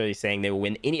even necessarily saying they will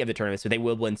win any of the tournaments, so they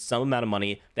will win some amount of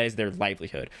money. That is their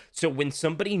livelihood. So when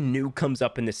somebody new comes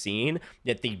up in the scene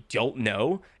that they don't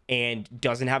know and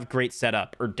doesn't have great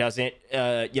setup or doesn't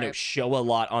show a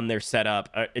lot on their setup,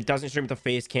 it doesn't stream with a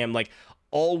face cam, like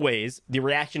always the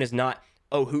reaction is not,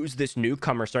 oh, who's this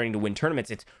newcomer starting to win tournaments?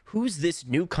 It's, who's this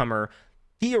newcomer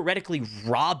theoretically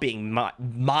robbing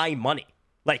my money?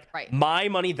 Like my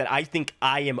money that I think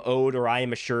I am owed or I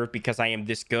am assured because I am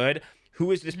this good.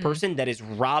 Who is this person that is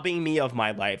robbing me of my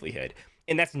livelihood?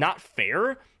 And that's not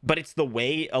fair, but it's the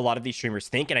way a lot of these streamers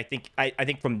think. And I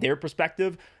think from their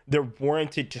perspective, they're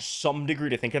warranted to some degree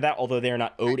to think of that. Although they're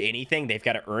not owed anything, they've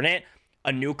got to earn it.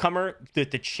 A newcomer, the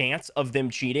chance of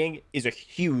them cheating is a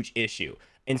huge issue.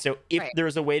 And so if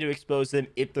there's a way to expose them,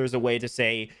 if there's a way to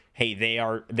say, hey, they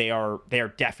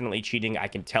are definitely cheating, I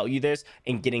can tell you this,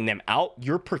 and getting them out,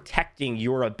 you're protecting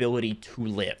your ability to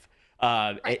live.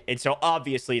 And so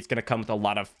obviously it's going to come with a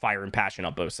lot of fire and passion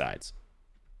on both sides.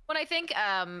 But I think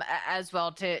as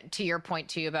well, to your point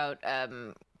too about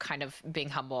kind of being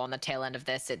humble on the tail end of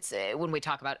this, it's when we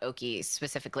talk about Oki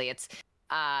specifically, it's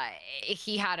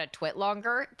he had a twit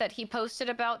longer that he posted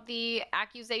about the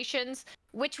accusations,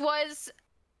 which was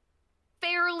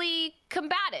fairly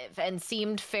combative and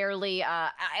seemed fairly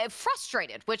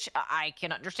frustrated, which I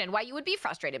can understand why you would be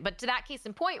frustrated. But to that case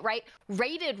in point, right,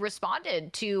 Rated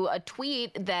responded to a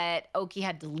tweet that Oki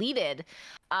had deleted,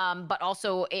 but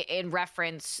also in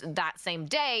reference that same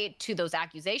day to those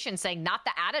accusations, saying not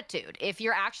the attitude. If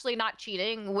you're actually not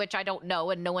cheating, which I don't know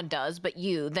and no one does but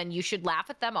you, then you should laugh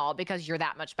at them all because you're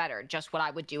that much better. Just what I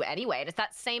would do anyway. And it's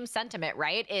that same sentiment,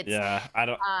 right? It's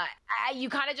you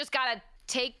kind of just gotta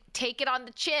take it on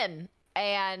the chin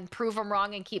and prove them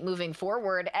wrong and keep moving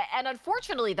forward. And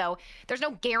unfortunately, though, there's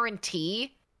no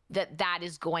guarantee that that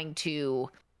is going to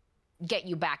get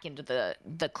you back into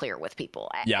the clear with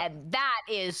people. And that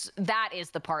is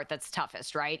the part that's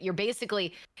toughest, right? You're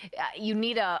basically you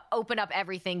need to open up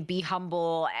everything, be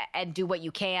humble, and do what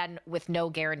you can with no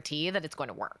guarantee that it's going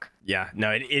to work. Yeah, no,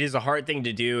 it is a hard thing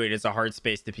to do. It is a hard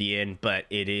space to be in, but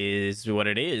it is what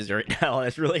it is right now.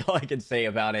 That's really all I can say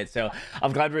about it. So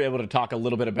I'm glad we were able to talk a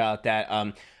little bit about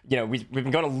that. We've been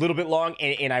going a little bit long,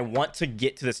 and I want to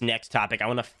get to this next topic. I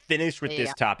want to finish with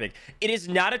this topic. It is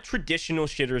not a traditional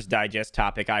Shitters Digest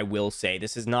topic, I will say.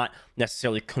 This is not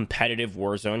necessarily competitive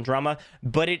Warzone drama,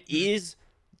 but it is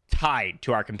tied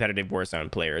to our competitive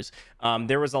Warzone players.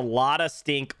 There was a lot of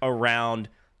stink around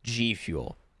G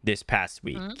Fuel this past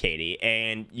week, Katie,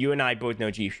 and you and I both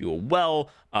know G Fuel well.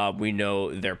 We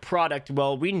know their product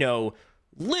well. We know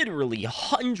literally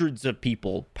hundreds of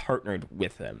people partnered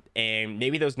with them, and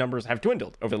maybe those numbers have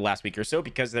dwindled over the last week or so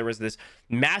because there was this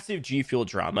massive G Fuel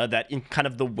drama that in kind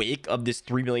of the wake of this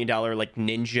 $3 million like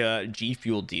Ninja G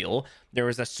Fuel deal, there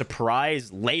was a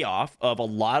surprise layoff of a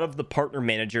lot of the partner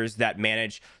managers that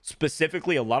manage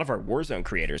specifically a lot of our Warzone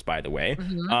creators, by the way.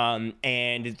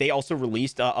 And they also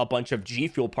released a bunch of G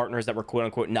Fuel partners that were quote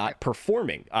unquote not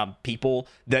performing, people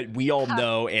that we all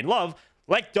know and love,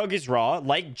 like Doug is Raw,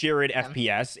 like Jared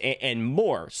FPS, and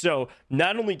more. So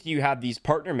not only do you have these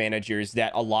partner managers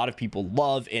that a lot of people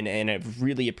love and have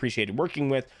really appreciated working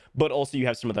with, but also you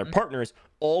have some of their partners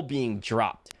all being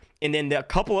dropped. And then a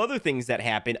couple other things that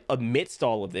happened amidst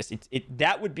all of this,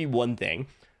 that would be one thing.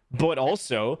 But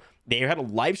also they had a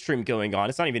live stream going on.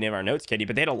 It's not even in our notes, Katie,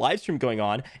 but they had a live stream going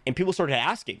on, and people started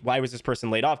asking, why was this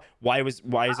person laid off? Why is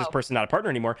this person not a partner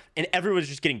anymore? And everyone was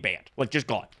just getting banned, like just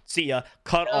gone. See ya,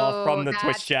 cut off from the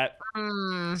Twitch chat.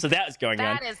 So that was going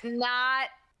on. That is not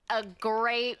a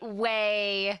great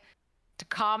way to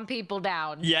calm people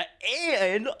down. Yeah,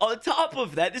 and on top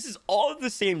of that, this is all at the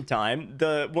same time.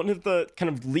 One of the kind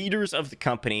of leaders of the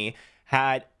company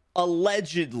had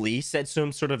allegedly said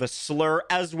some sort of a slur,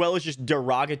 as well as just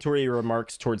derogatory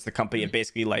remarks towards the company, and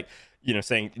basically like, you know,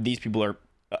 saying these people are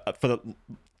for the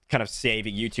kind of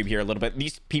saving YouTube here a little bit,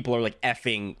 these people are like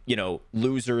effing, you know,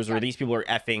 losers, or these people are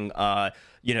effing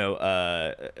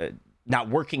not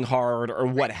working hard or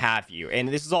what have you. And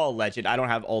this is all alleged. I don't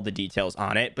have all the details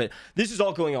on it, but this is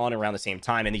all going on around the same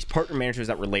time. And these partner managers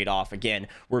that were laid off, again,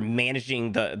 were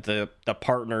managing the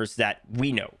partners that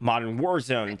we know: Modern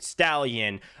Warzone,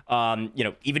 Stallion, you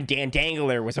know, even Dan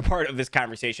Dangler was a part of this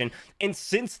conversation. And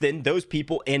since then, those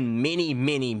people and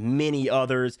many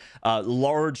others,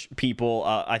 large people,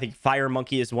 I think Fire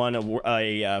Monkey is one, a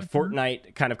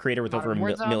Fortnite kind of creator with over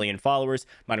a million followers,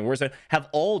 Modern Warzone, have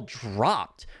all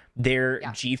dropped their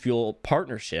G Fuel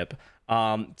partnership.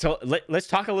 So let's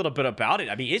talk a little bit about it.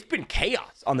 I mean, it's been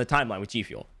chaos on the timeline with G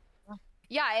Fuel.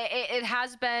 Yeah, it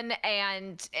has been,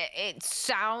 and it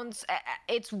sounds,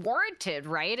 it's warranted,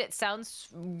 right? It sounds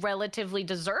relatively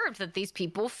deserved that these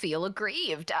people feel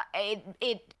aggrieved.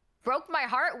 It broke my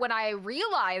heart when I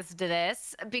realized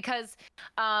this, because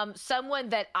someone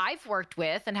that I've worked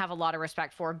with and have a lot of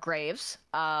respect for, Graves,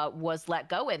 was let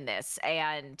go in this.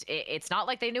 And it's not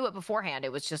like they knew it beforehand.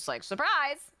 It was just like,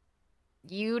 surprise,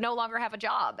 you no longer have a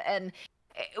job. And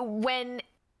when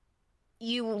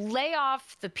you lay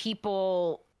off the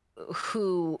people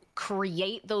who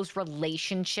create those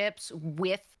relationships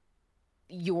with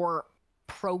your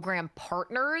program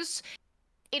partners,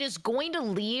 it is going to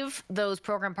leave those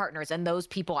program partners and those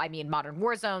people, I mean, Modern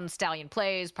Warzone, Stallion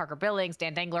Plays, Parker Billings,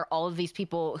 Dan Dangler, all of these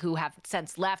people who have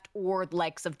since left, or the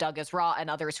likes of Doug is Raw and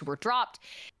others who were dropped.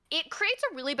 It creates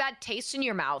a really bad taste in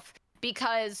your mouth,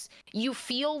 because you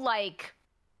feel like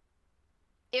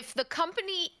if the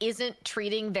company isn't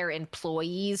treating their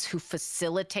employees who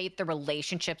facilitate the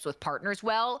relationships with partners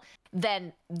well,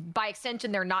 then by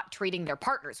extension, they're not treating their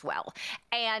partners well.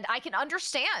 And I can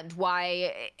understand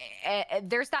why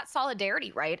there's that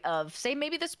solidarity, right? Of, say,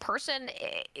 maybe this person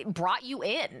brought you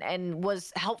in and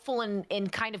was helpful in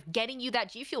kind of getting you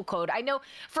that G Fuel code. I know,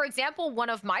 for example, one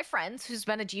of my friends who's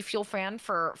been a G Fuel fan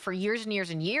for years and years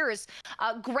and years,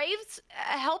 Graves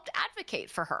helped advocate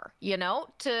for her, you know,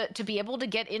 to be able to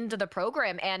get into the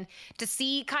program, and to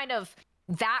see kind of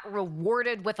that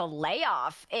rewarded with a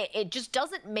layoff, it just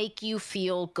doesn't make you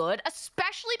feel good,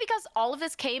 especially because all of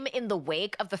this came in the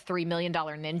wake of the $3 million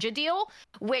Ninja deal,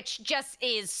 which just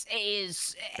is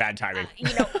bad timing.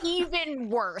 You know, even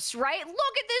worse, right?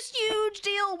 Look at this huge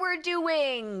deal we're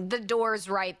doing. The door's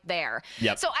right there.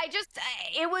 Yep. So I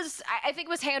think it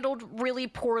was handled really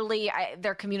poorly.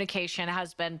 Their communication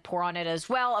has been poor on it as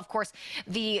well. Of course,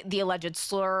 the alleged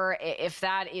slur, if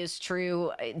that is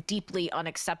true, deeply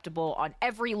unacceptable on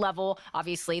every level.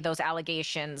 Obviously, those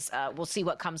allegations, we'll see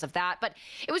what comes of that. But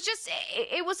it was just,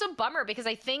 it was a bummer, because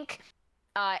I think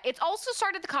it's also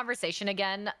started the conversation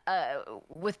again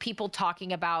with people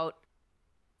talking about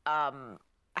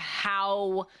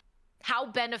how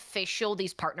beneficial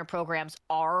these partner programs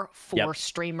are for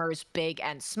streamers, big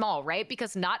and small, right?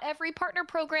 Because not every partner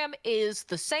program is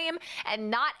the same,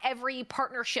 and not every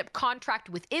partnership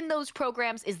contract within those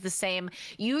programs is the same.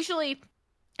 Usually,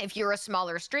 if you're a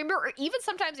smaller streamer, or even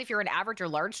sometimes if you're an average or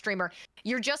large streamer,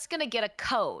 you're just going to get a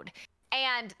code.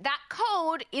 And that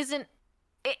code isn't,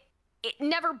 it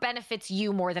never benefits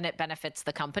you more than it benefits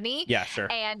the company. Yeah,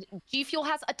 sure. And G Fuel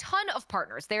has a ton of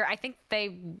partners there. I think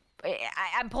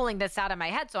I'm pulling this out of my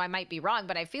head, so I might be wrong,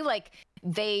 but I feel like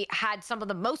they had some of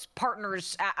the most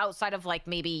partners outside of, like,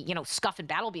 maybe, you know, Scuff and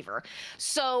Battle Beaver.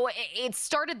 So it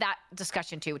started that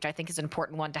discussion too, which I think is an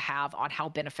important one to have, on how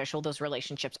beneficial those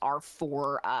relationships are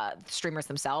for streamers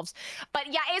themselves.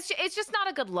 But yeah, it's just not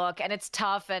a good look, and it's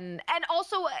tough. And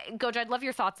also, Goj, I'd love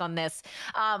your thoughts on this.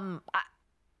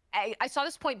 I saw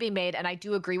this point being made, and I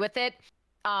do agree with it.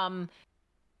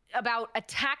 About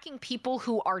attacking people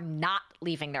who are not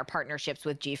leaving their partnerships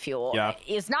with G Fuel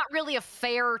is not really a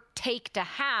fair take to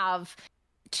have,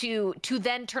 to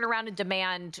then turn around and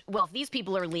demand, well, if these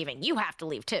people are leaving, you have to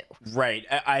leave too. Right.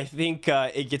 I think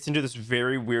it gets into this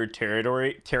very weird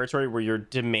territory where you're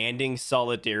demanding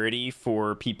solidarity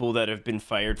for people that have been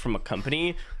fired from a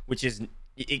company, which is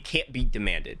it can't be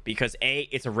demanded because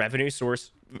it's a revenue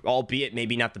source, albeit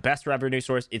maybe not the best revenue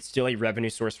source. It's still a revenue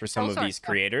source for some of these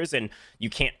creators, and you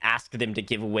can't ask them to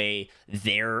give away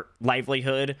their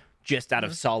livelihood just out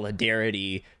of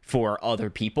solidarity for other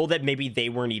people that maybe they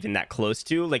weren't even that close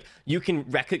to. Like, you can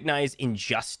recognize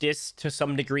injustice to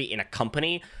some degree in a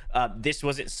company. This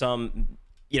wasn't some,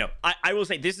 I will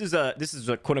say this is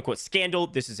a quote unquote scandal.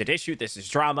 This is an issue. This is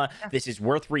drama. This is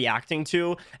worth reacting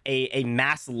to. A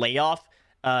mass layoff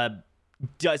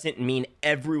doesn't mean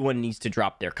everyone needs to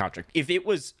drop their contract. If it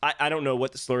was, I don't know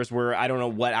what the slurs were. I don't know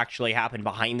what actually happened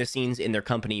behind the scenes in their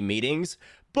company meetings,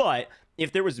 but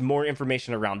if there was more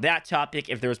information around that topic,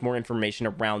 if there was more information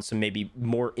around some maybe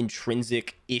more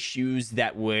intrinsic issues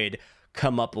that would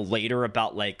come up later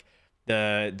about like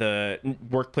the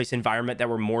workplace environment that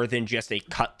were more than just a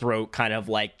cutthroat kind of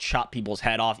like chop people's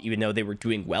head off even though they were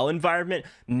doing well environment,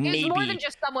 maybe more than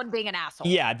just someone being an asshole.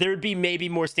 Yeah, there would be maybe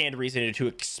more standard reason to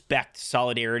expect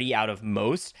solidarity out of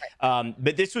most.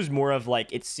 But this was more of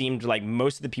like, it seemed like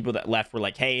most of the people that left were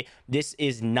like, hey, this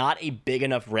is not a big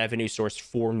enough revenue source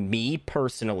for me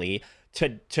personally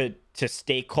to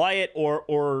stay quiet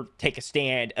or take a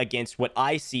stand against what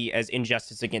I see as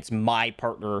injustice against my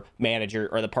partner manager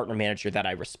or the partner manager that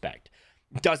I respect.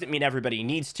 Doesn't mean everybody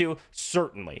needs to,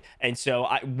 certainly. And so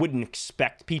I wouldn't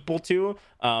expect people to.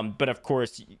 But of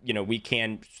course, we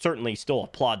can certainly still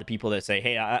applaud the people that say,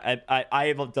 hey, I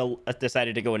have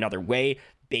decided to go another way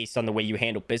based on the way you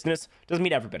handle business. Doesn't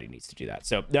mean everybody needs to do that.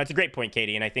 So that's a great point,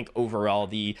 Katie. And I think overall,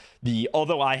 the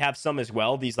although I have some as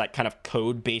well, these like kind of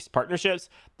code-based partnerships,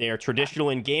 they are traditional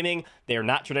in gaming. They are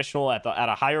not traditional at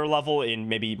a higher level in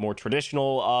maybe more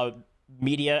traditional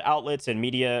media outlets and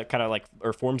media kind of like,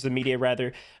 or forms of media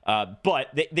rather.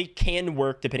 But they can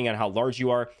work depending on how large you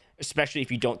are, especially if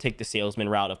you don't take the salesman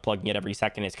route of plugging it every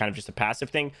second. It's kind of just a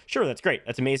passive thing. Sure, that's great.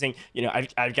 That's amazing.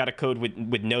 I've got a code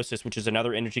with Gnosis, which is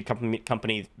another energy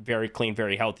company, very clean,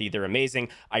 very healthy. They're amazing.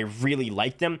 I really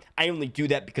like them. I only do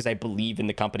that because I believe in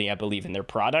the company. I believe in their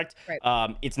product.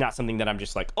 Right. It's not something that I'm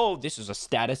just like, oh, this is a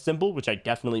status symbol, which I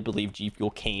definitely believe G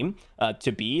Fuel came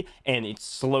to be. And it's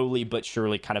slowly but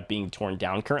surely kind of being torn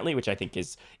down currently, which I think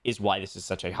is why this is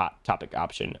such a hot topic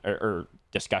option or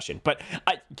discussion. But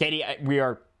Katie,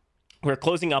 we're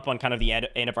closing up on kind of the end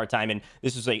of our time, and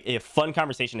this is a fun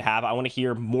conversation to have. I want to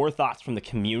hear more thoughts from the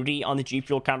community on the G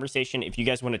Fuel conversation. If you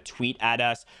guys want to tweet at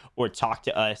us or talk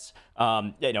to us,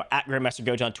 at Grandmaster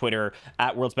Goj on Twitter,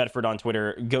 at Worlds Bedford on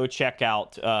Twitter, go check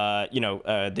out,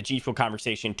 the G Fuel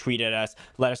conversation. Tweet at us.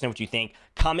 Let us know what you think.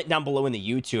 Comment down below in the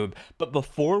YouTube. But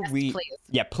before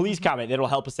please comment. It'll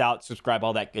help us out. Subscribe,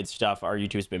 all that good stuff. Our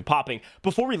YouTube's been popping.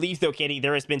 Before we leave, though, Katie,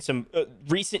 there has been some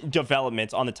recent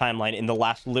developments on the timeline in the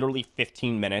last literally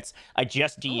 15 minutes. I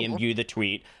just DM'd you the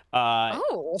tweet.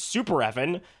 Super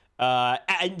Evan,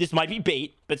 and this might be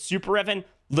bait, but Super Evan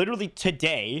literally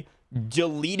today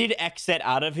deleted Xset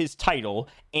out of his title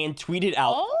and tweeted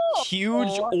out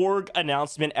huge org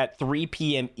announcement at 3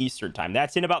 p.m. Eastern time.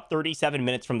 That's in about 37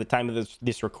 minutes from the time of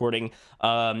this recording.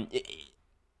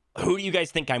 Who do you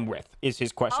guys think I'm with is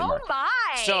his question mark. My.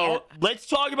 So let's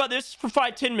talk about this for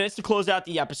 5-10 minutes to close out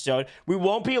the episode. We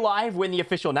won't be live when the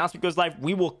official announcement goes live.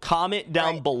 We will comment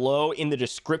down below in the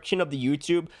description of the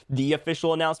YouTube, the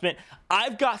official announcement.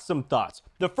 I've got some thoughts.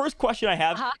 The first question I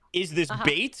have is this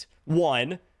bait?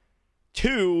 1,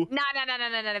 2. No.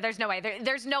 There's no way.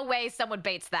 There's no way someone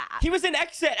baits that. He was in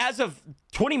Xset as of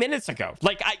 20 minutes ago.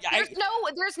 Like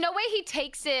there's no way he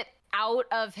takes it out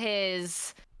of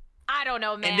his. I don't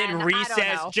know, man. And then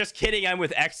re-says, just kidding, I'm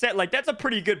with Xset. Like, that's a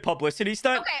pretty good publicity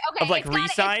stunt. Okay. Of like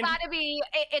re-sign. It's gotta be.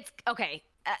 It's okay.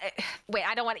 Wait,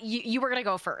 I don't want you were gonna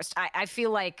go first. I feel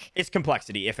like it's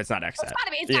complexity if it's not Xset. It's gotta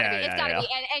be.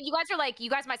 And you guys are like, you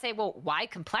guys might say, well, why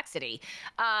complexity?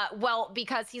 Well,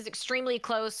 because he's extremely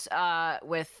close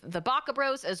with the Baka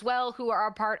Bros as well, who are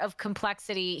a part of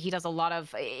complexity. He does a lot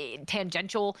of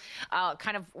tangential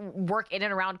kind of work in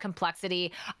and around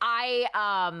complexity.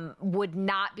 I would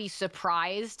not be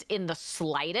surprised in the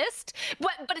slightest.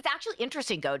 But it's actually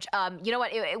interesting, Goj. You know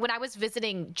what? When I was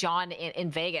visiting John in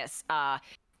Vegas,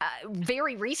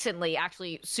 very recently,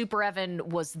 actually, Super Evan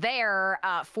was there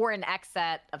for an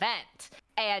Xset event,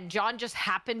 and John just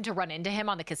happened to run into him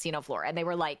on the casino floor, and they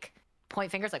were like, point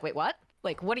fingers, like, wait, what?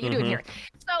 Like, what are you doing here?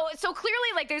 So clearly,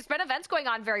 like, there's been events going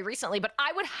on very recently, but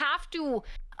I would have to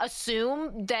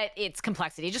assume that it's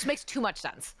complexity. It just makes too much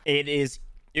sense. It is,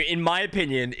 in my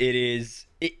opinion, it is.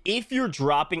 If you're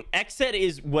dropping, Xset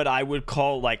is what I would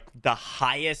call like the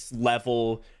highest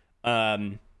level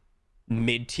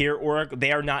mid-tier org.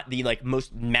 They are not the like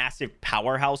most massive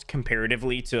powerhouse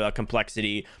comparatively to a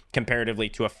Complexity, comparatively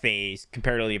to a FaZe,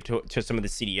 comparatively to some of the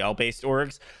CDL based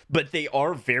orgs, but they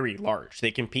are very large.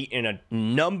 They compete in a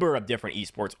number of different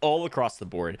esports all across the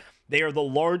board. They are the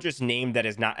largest name that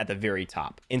is not at the very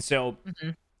top. And so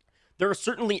there are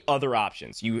certainly other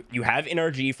options. You have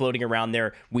NRG floating around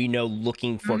there, we know,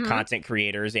 looking for content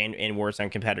creators and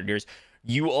Warzone competitors.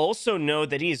 You also know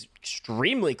that he's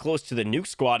extremely close to the Nuke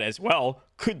Squad as well.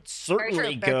 Could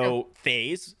certainly go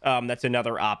FaZe. That's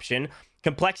another option.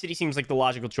 Complexity seems like the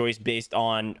logical choice based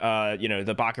on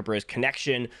the Baka Bros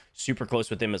connection. Super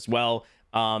close with him as well.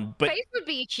 But FaZe would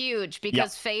be huge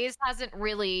because FaZe hasn't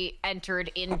really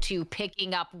entered into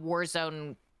picking up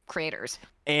Warzone creators.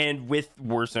 And with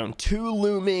Warzone 2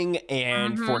 looming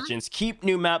and Fortune's Keep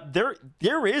new map,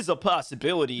 there is a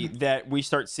possibility that we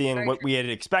start seeing what we had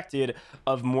expected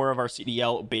of more of our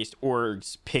CDL based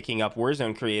orgs picking up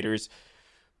Warzone creators.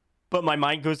 But my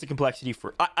mind goes to Complexity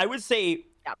for I would say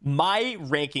my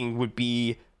ranking would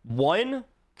be 1,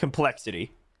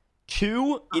 Complexity,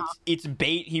 2, it's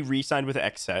bait, he re-signed with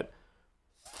Xset,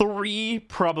 3,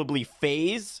 probably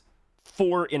FaZe,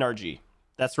 4, NRG.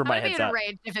 That's where my head's at.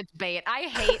 If it's bait, I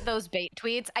hate those bait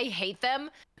tweets. I hate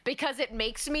them because it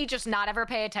makes me just not ever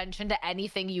pay attention to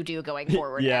anything you do going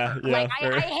forward. Yeah, like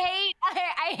I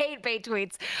hate bait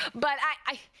tweets, but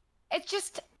it's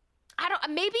just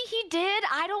maybe he did.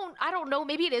 I don't know.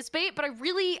 Maybe it is bait, but I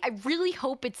really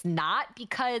hope it's not,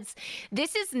 because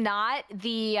this is not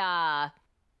the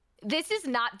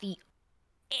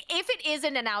if it is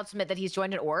an announcement that he's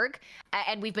joined an org,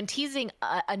 and we've been teasing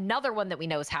another one that we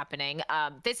know is happening,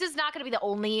 this is not going to be the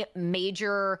only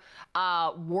major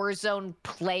Warzone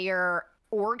player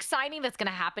org signing that's going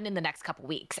to happen in the next couple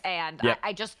weeks. And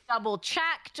I just double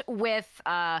checked with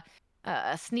a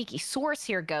sneaky source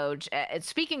here, Goj.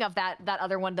 Speaking of that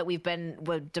other one that we've been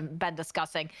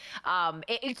discussing,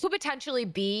 it could potentially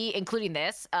be, including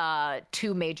this,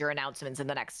 2 major announcements in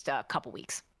the next couple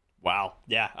weeks. Wow.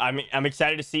 Yeah. I'm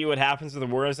excited to see what happens with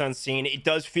the Warzone scene. It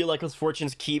does feel like those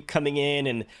fortunes keep coming in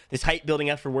and this hype building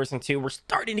up for Warzone 2. We're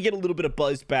starting to get a little bit of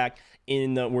buzz back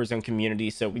in the Warzone community.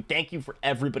 So we thank you for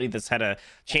everybody that's had a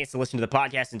chance to listen to the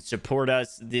podcast and support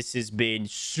us. This has been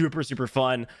super, super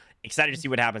fun. Excited to see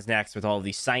what happens next with all of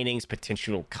these signings,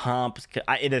 potential comps.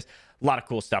 It is a lot of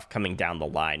cool stuff coming down the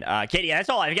line. Katie, that's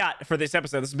all I've got for this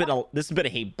episode. This has been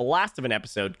a blast of an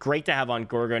episode. Great to have on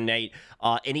Gorgo Knight.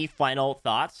 Any final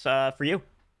thoughts for you?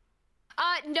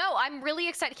 No, I'm really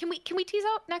excited. Can we tease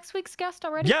out next week's guest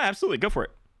already? Yeah, absolutely. Go for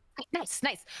it. Nice.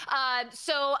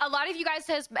 So a lot of you guys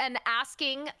has been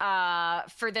asking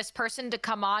for this person to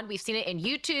come on. We've seen it in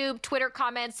YouTube, Twitter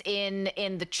comments, in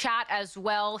the chat as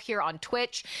well here on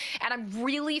Twitch, and I'm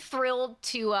really thrilled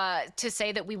to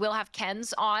say that we will have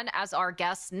Kenz on as our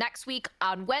guest next week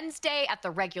on Wednesday at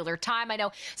the regular time. I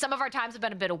know some of our times have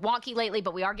been a bit wonky lately,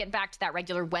 but we are getting back to that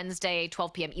regular Wednesday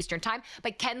 12 p.m. Eastern time.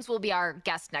 But Kenz will be our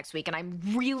guest next week, and I'm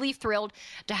really thrilled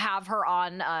to have her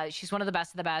on. She's one of the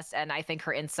best of the best, and I think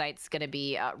her insights going to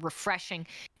be refreshing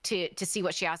to see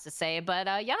what she has to say. But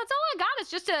that's all I got. It's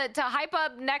just to hype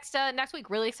up next week.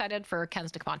 Really excited for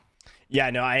Kenz to come on. Yeah,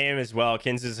 no, I am as well.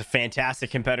 Kenz is a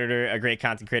fantastic competitor, a great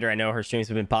content creator. I know her streams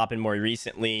have been popping more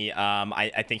recently.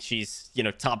 I think she's,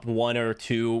 top 1 or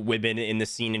 2 women in the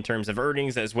scene in terms of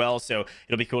earnings as well. So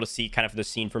it'll be cool to see kind of the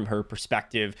scene from her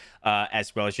perspective,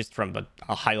 as well as just from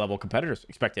a high level competitor's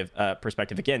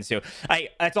perspective again. So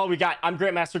that's all we got. I'm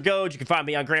Grandmaster Goj. You can find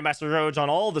me on Grandmaster Goj on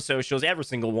all the socials, every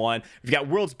single one. We've got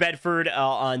Worlds Bedford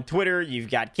on Twitter.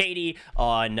 You've got Katie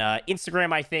on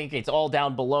Instagram. I think it's all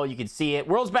down below. You can see it.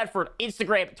 Worlds Bedford,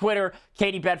 Instagram, Twitter,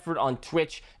 Katie Bedford on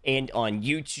Twitch and on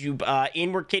YouTube.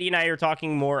 In where Katie and I are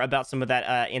talking more about some of that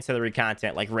ancillary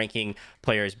content, like ranking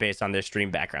players based on their stream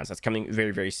backgrounds. That's coming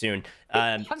very, very soon.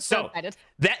 I'm so excited.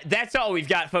 That's all we've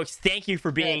got, folks. Thank you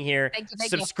for being here. Thank you.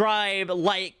 Subscribe,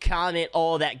 like, comment,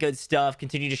 all that good stuff.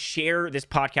 Continue to share this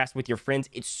podcast with your friends.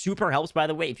 It super helps, by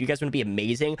the way. If you guys want to be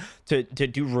amazing to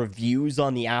do reviews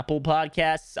on the Apple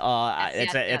podcasts,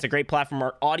 it's a great platform.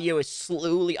 Our audio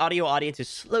audience is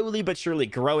slowly but surely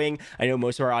growing. I know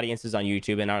most of our audience is on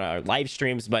YouTube and on our live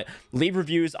streams, but leave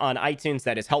reviews on iTunes.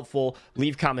 That is helpful.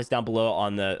 Leave comments down below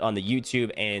on the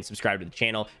YouTube and subscribe to the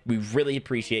channel. We really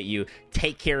appreciate you.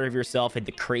 Take care of yourself in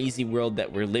the crazy world that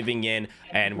we're living in,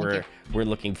 and we're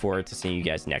looking forward to seeing you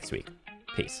guys next week.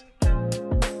 Peace.